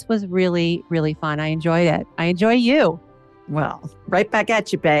 I mean, this was really, really fun. I enjoyed it. I enjoy you. Well, right back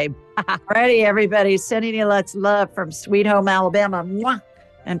at you, babe. Alrighty, everybody. Sending you lots of love from Sweet Home, Alabama. Mwah!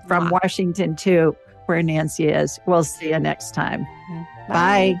 And from Washington, too, where Nancy is. We'll see you next time.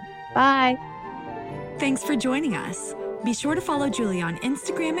 Bye. Bye. Thanks for joining us. Be sure to follow Julie on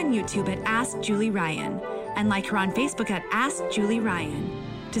Instagram and YouTube at Ask Julie Ryan and like her on Facebook at Ask Julie Ryan.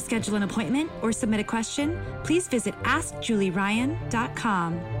 To schedule an appointment or submit a question, please visit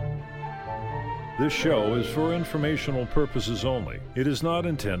AskJulieRyan.com. This show is for informational purposes only. It is not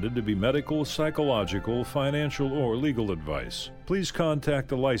intended to be medical, psychological, financial, or legal advice. Please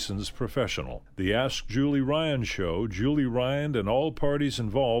contact a licensed professional. The Ask Julie Ryan Show, Julie Ryan and all parties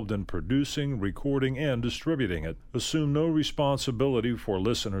involved in producing, recording, and distributing it assume no responsibility for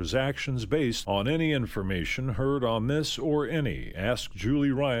listeners' actions based on any information heard on this or any Ask Julie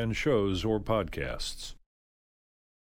Ryan shows or podcasts.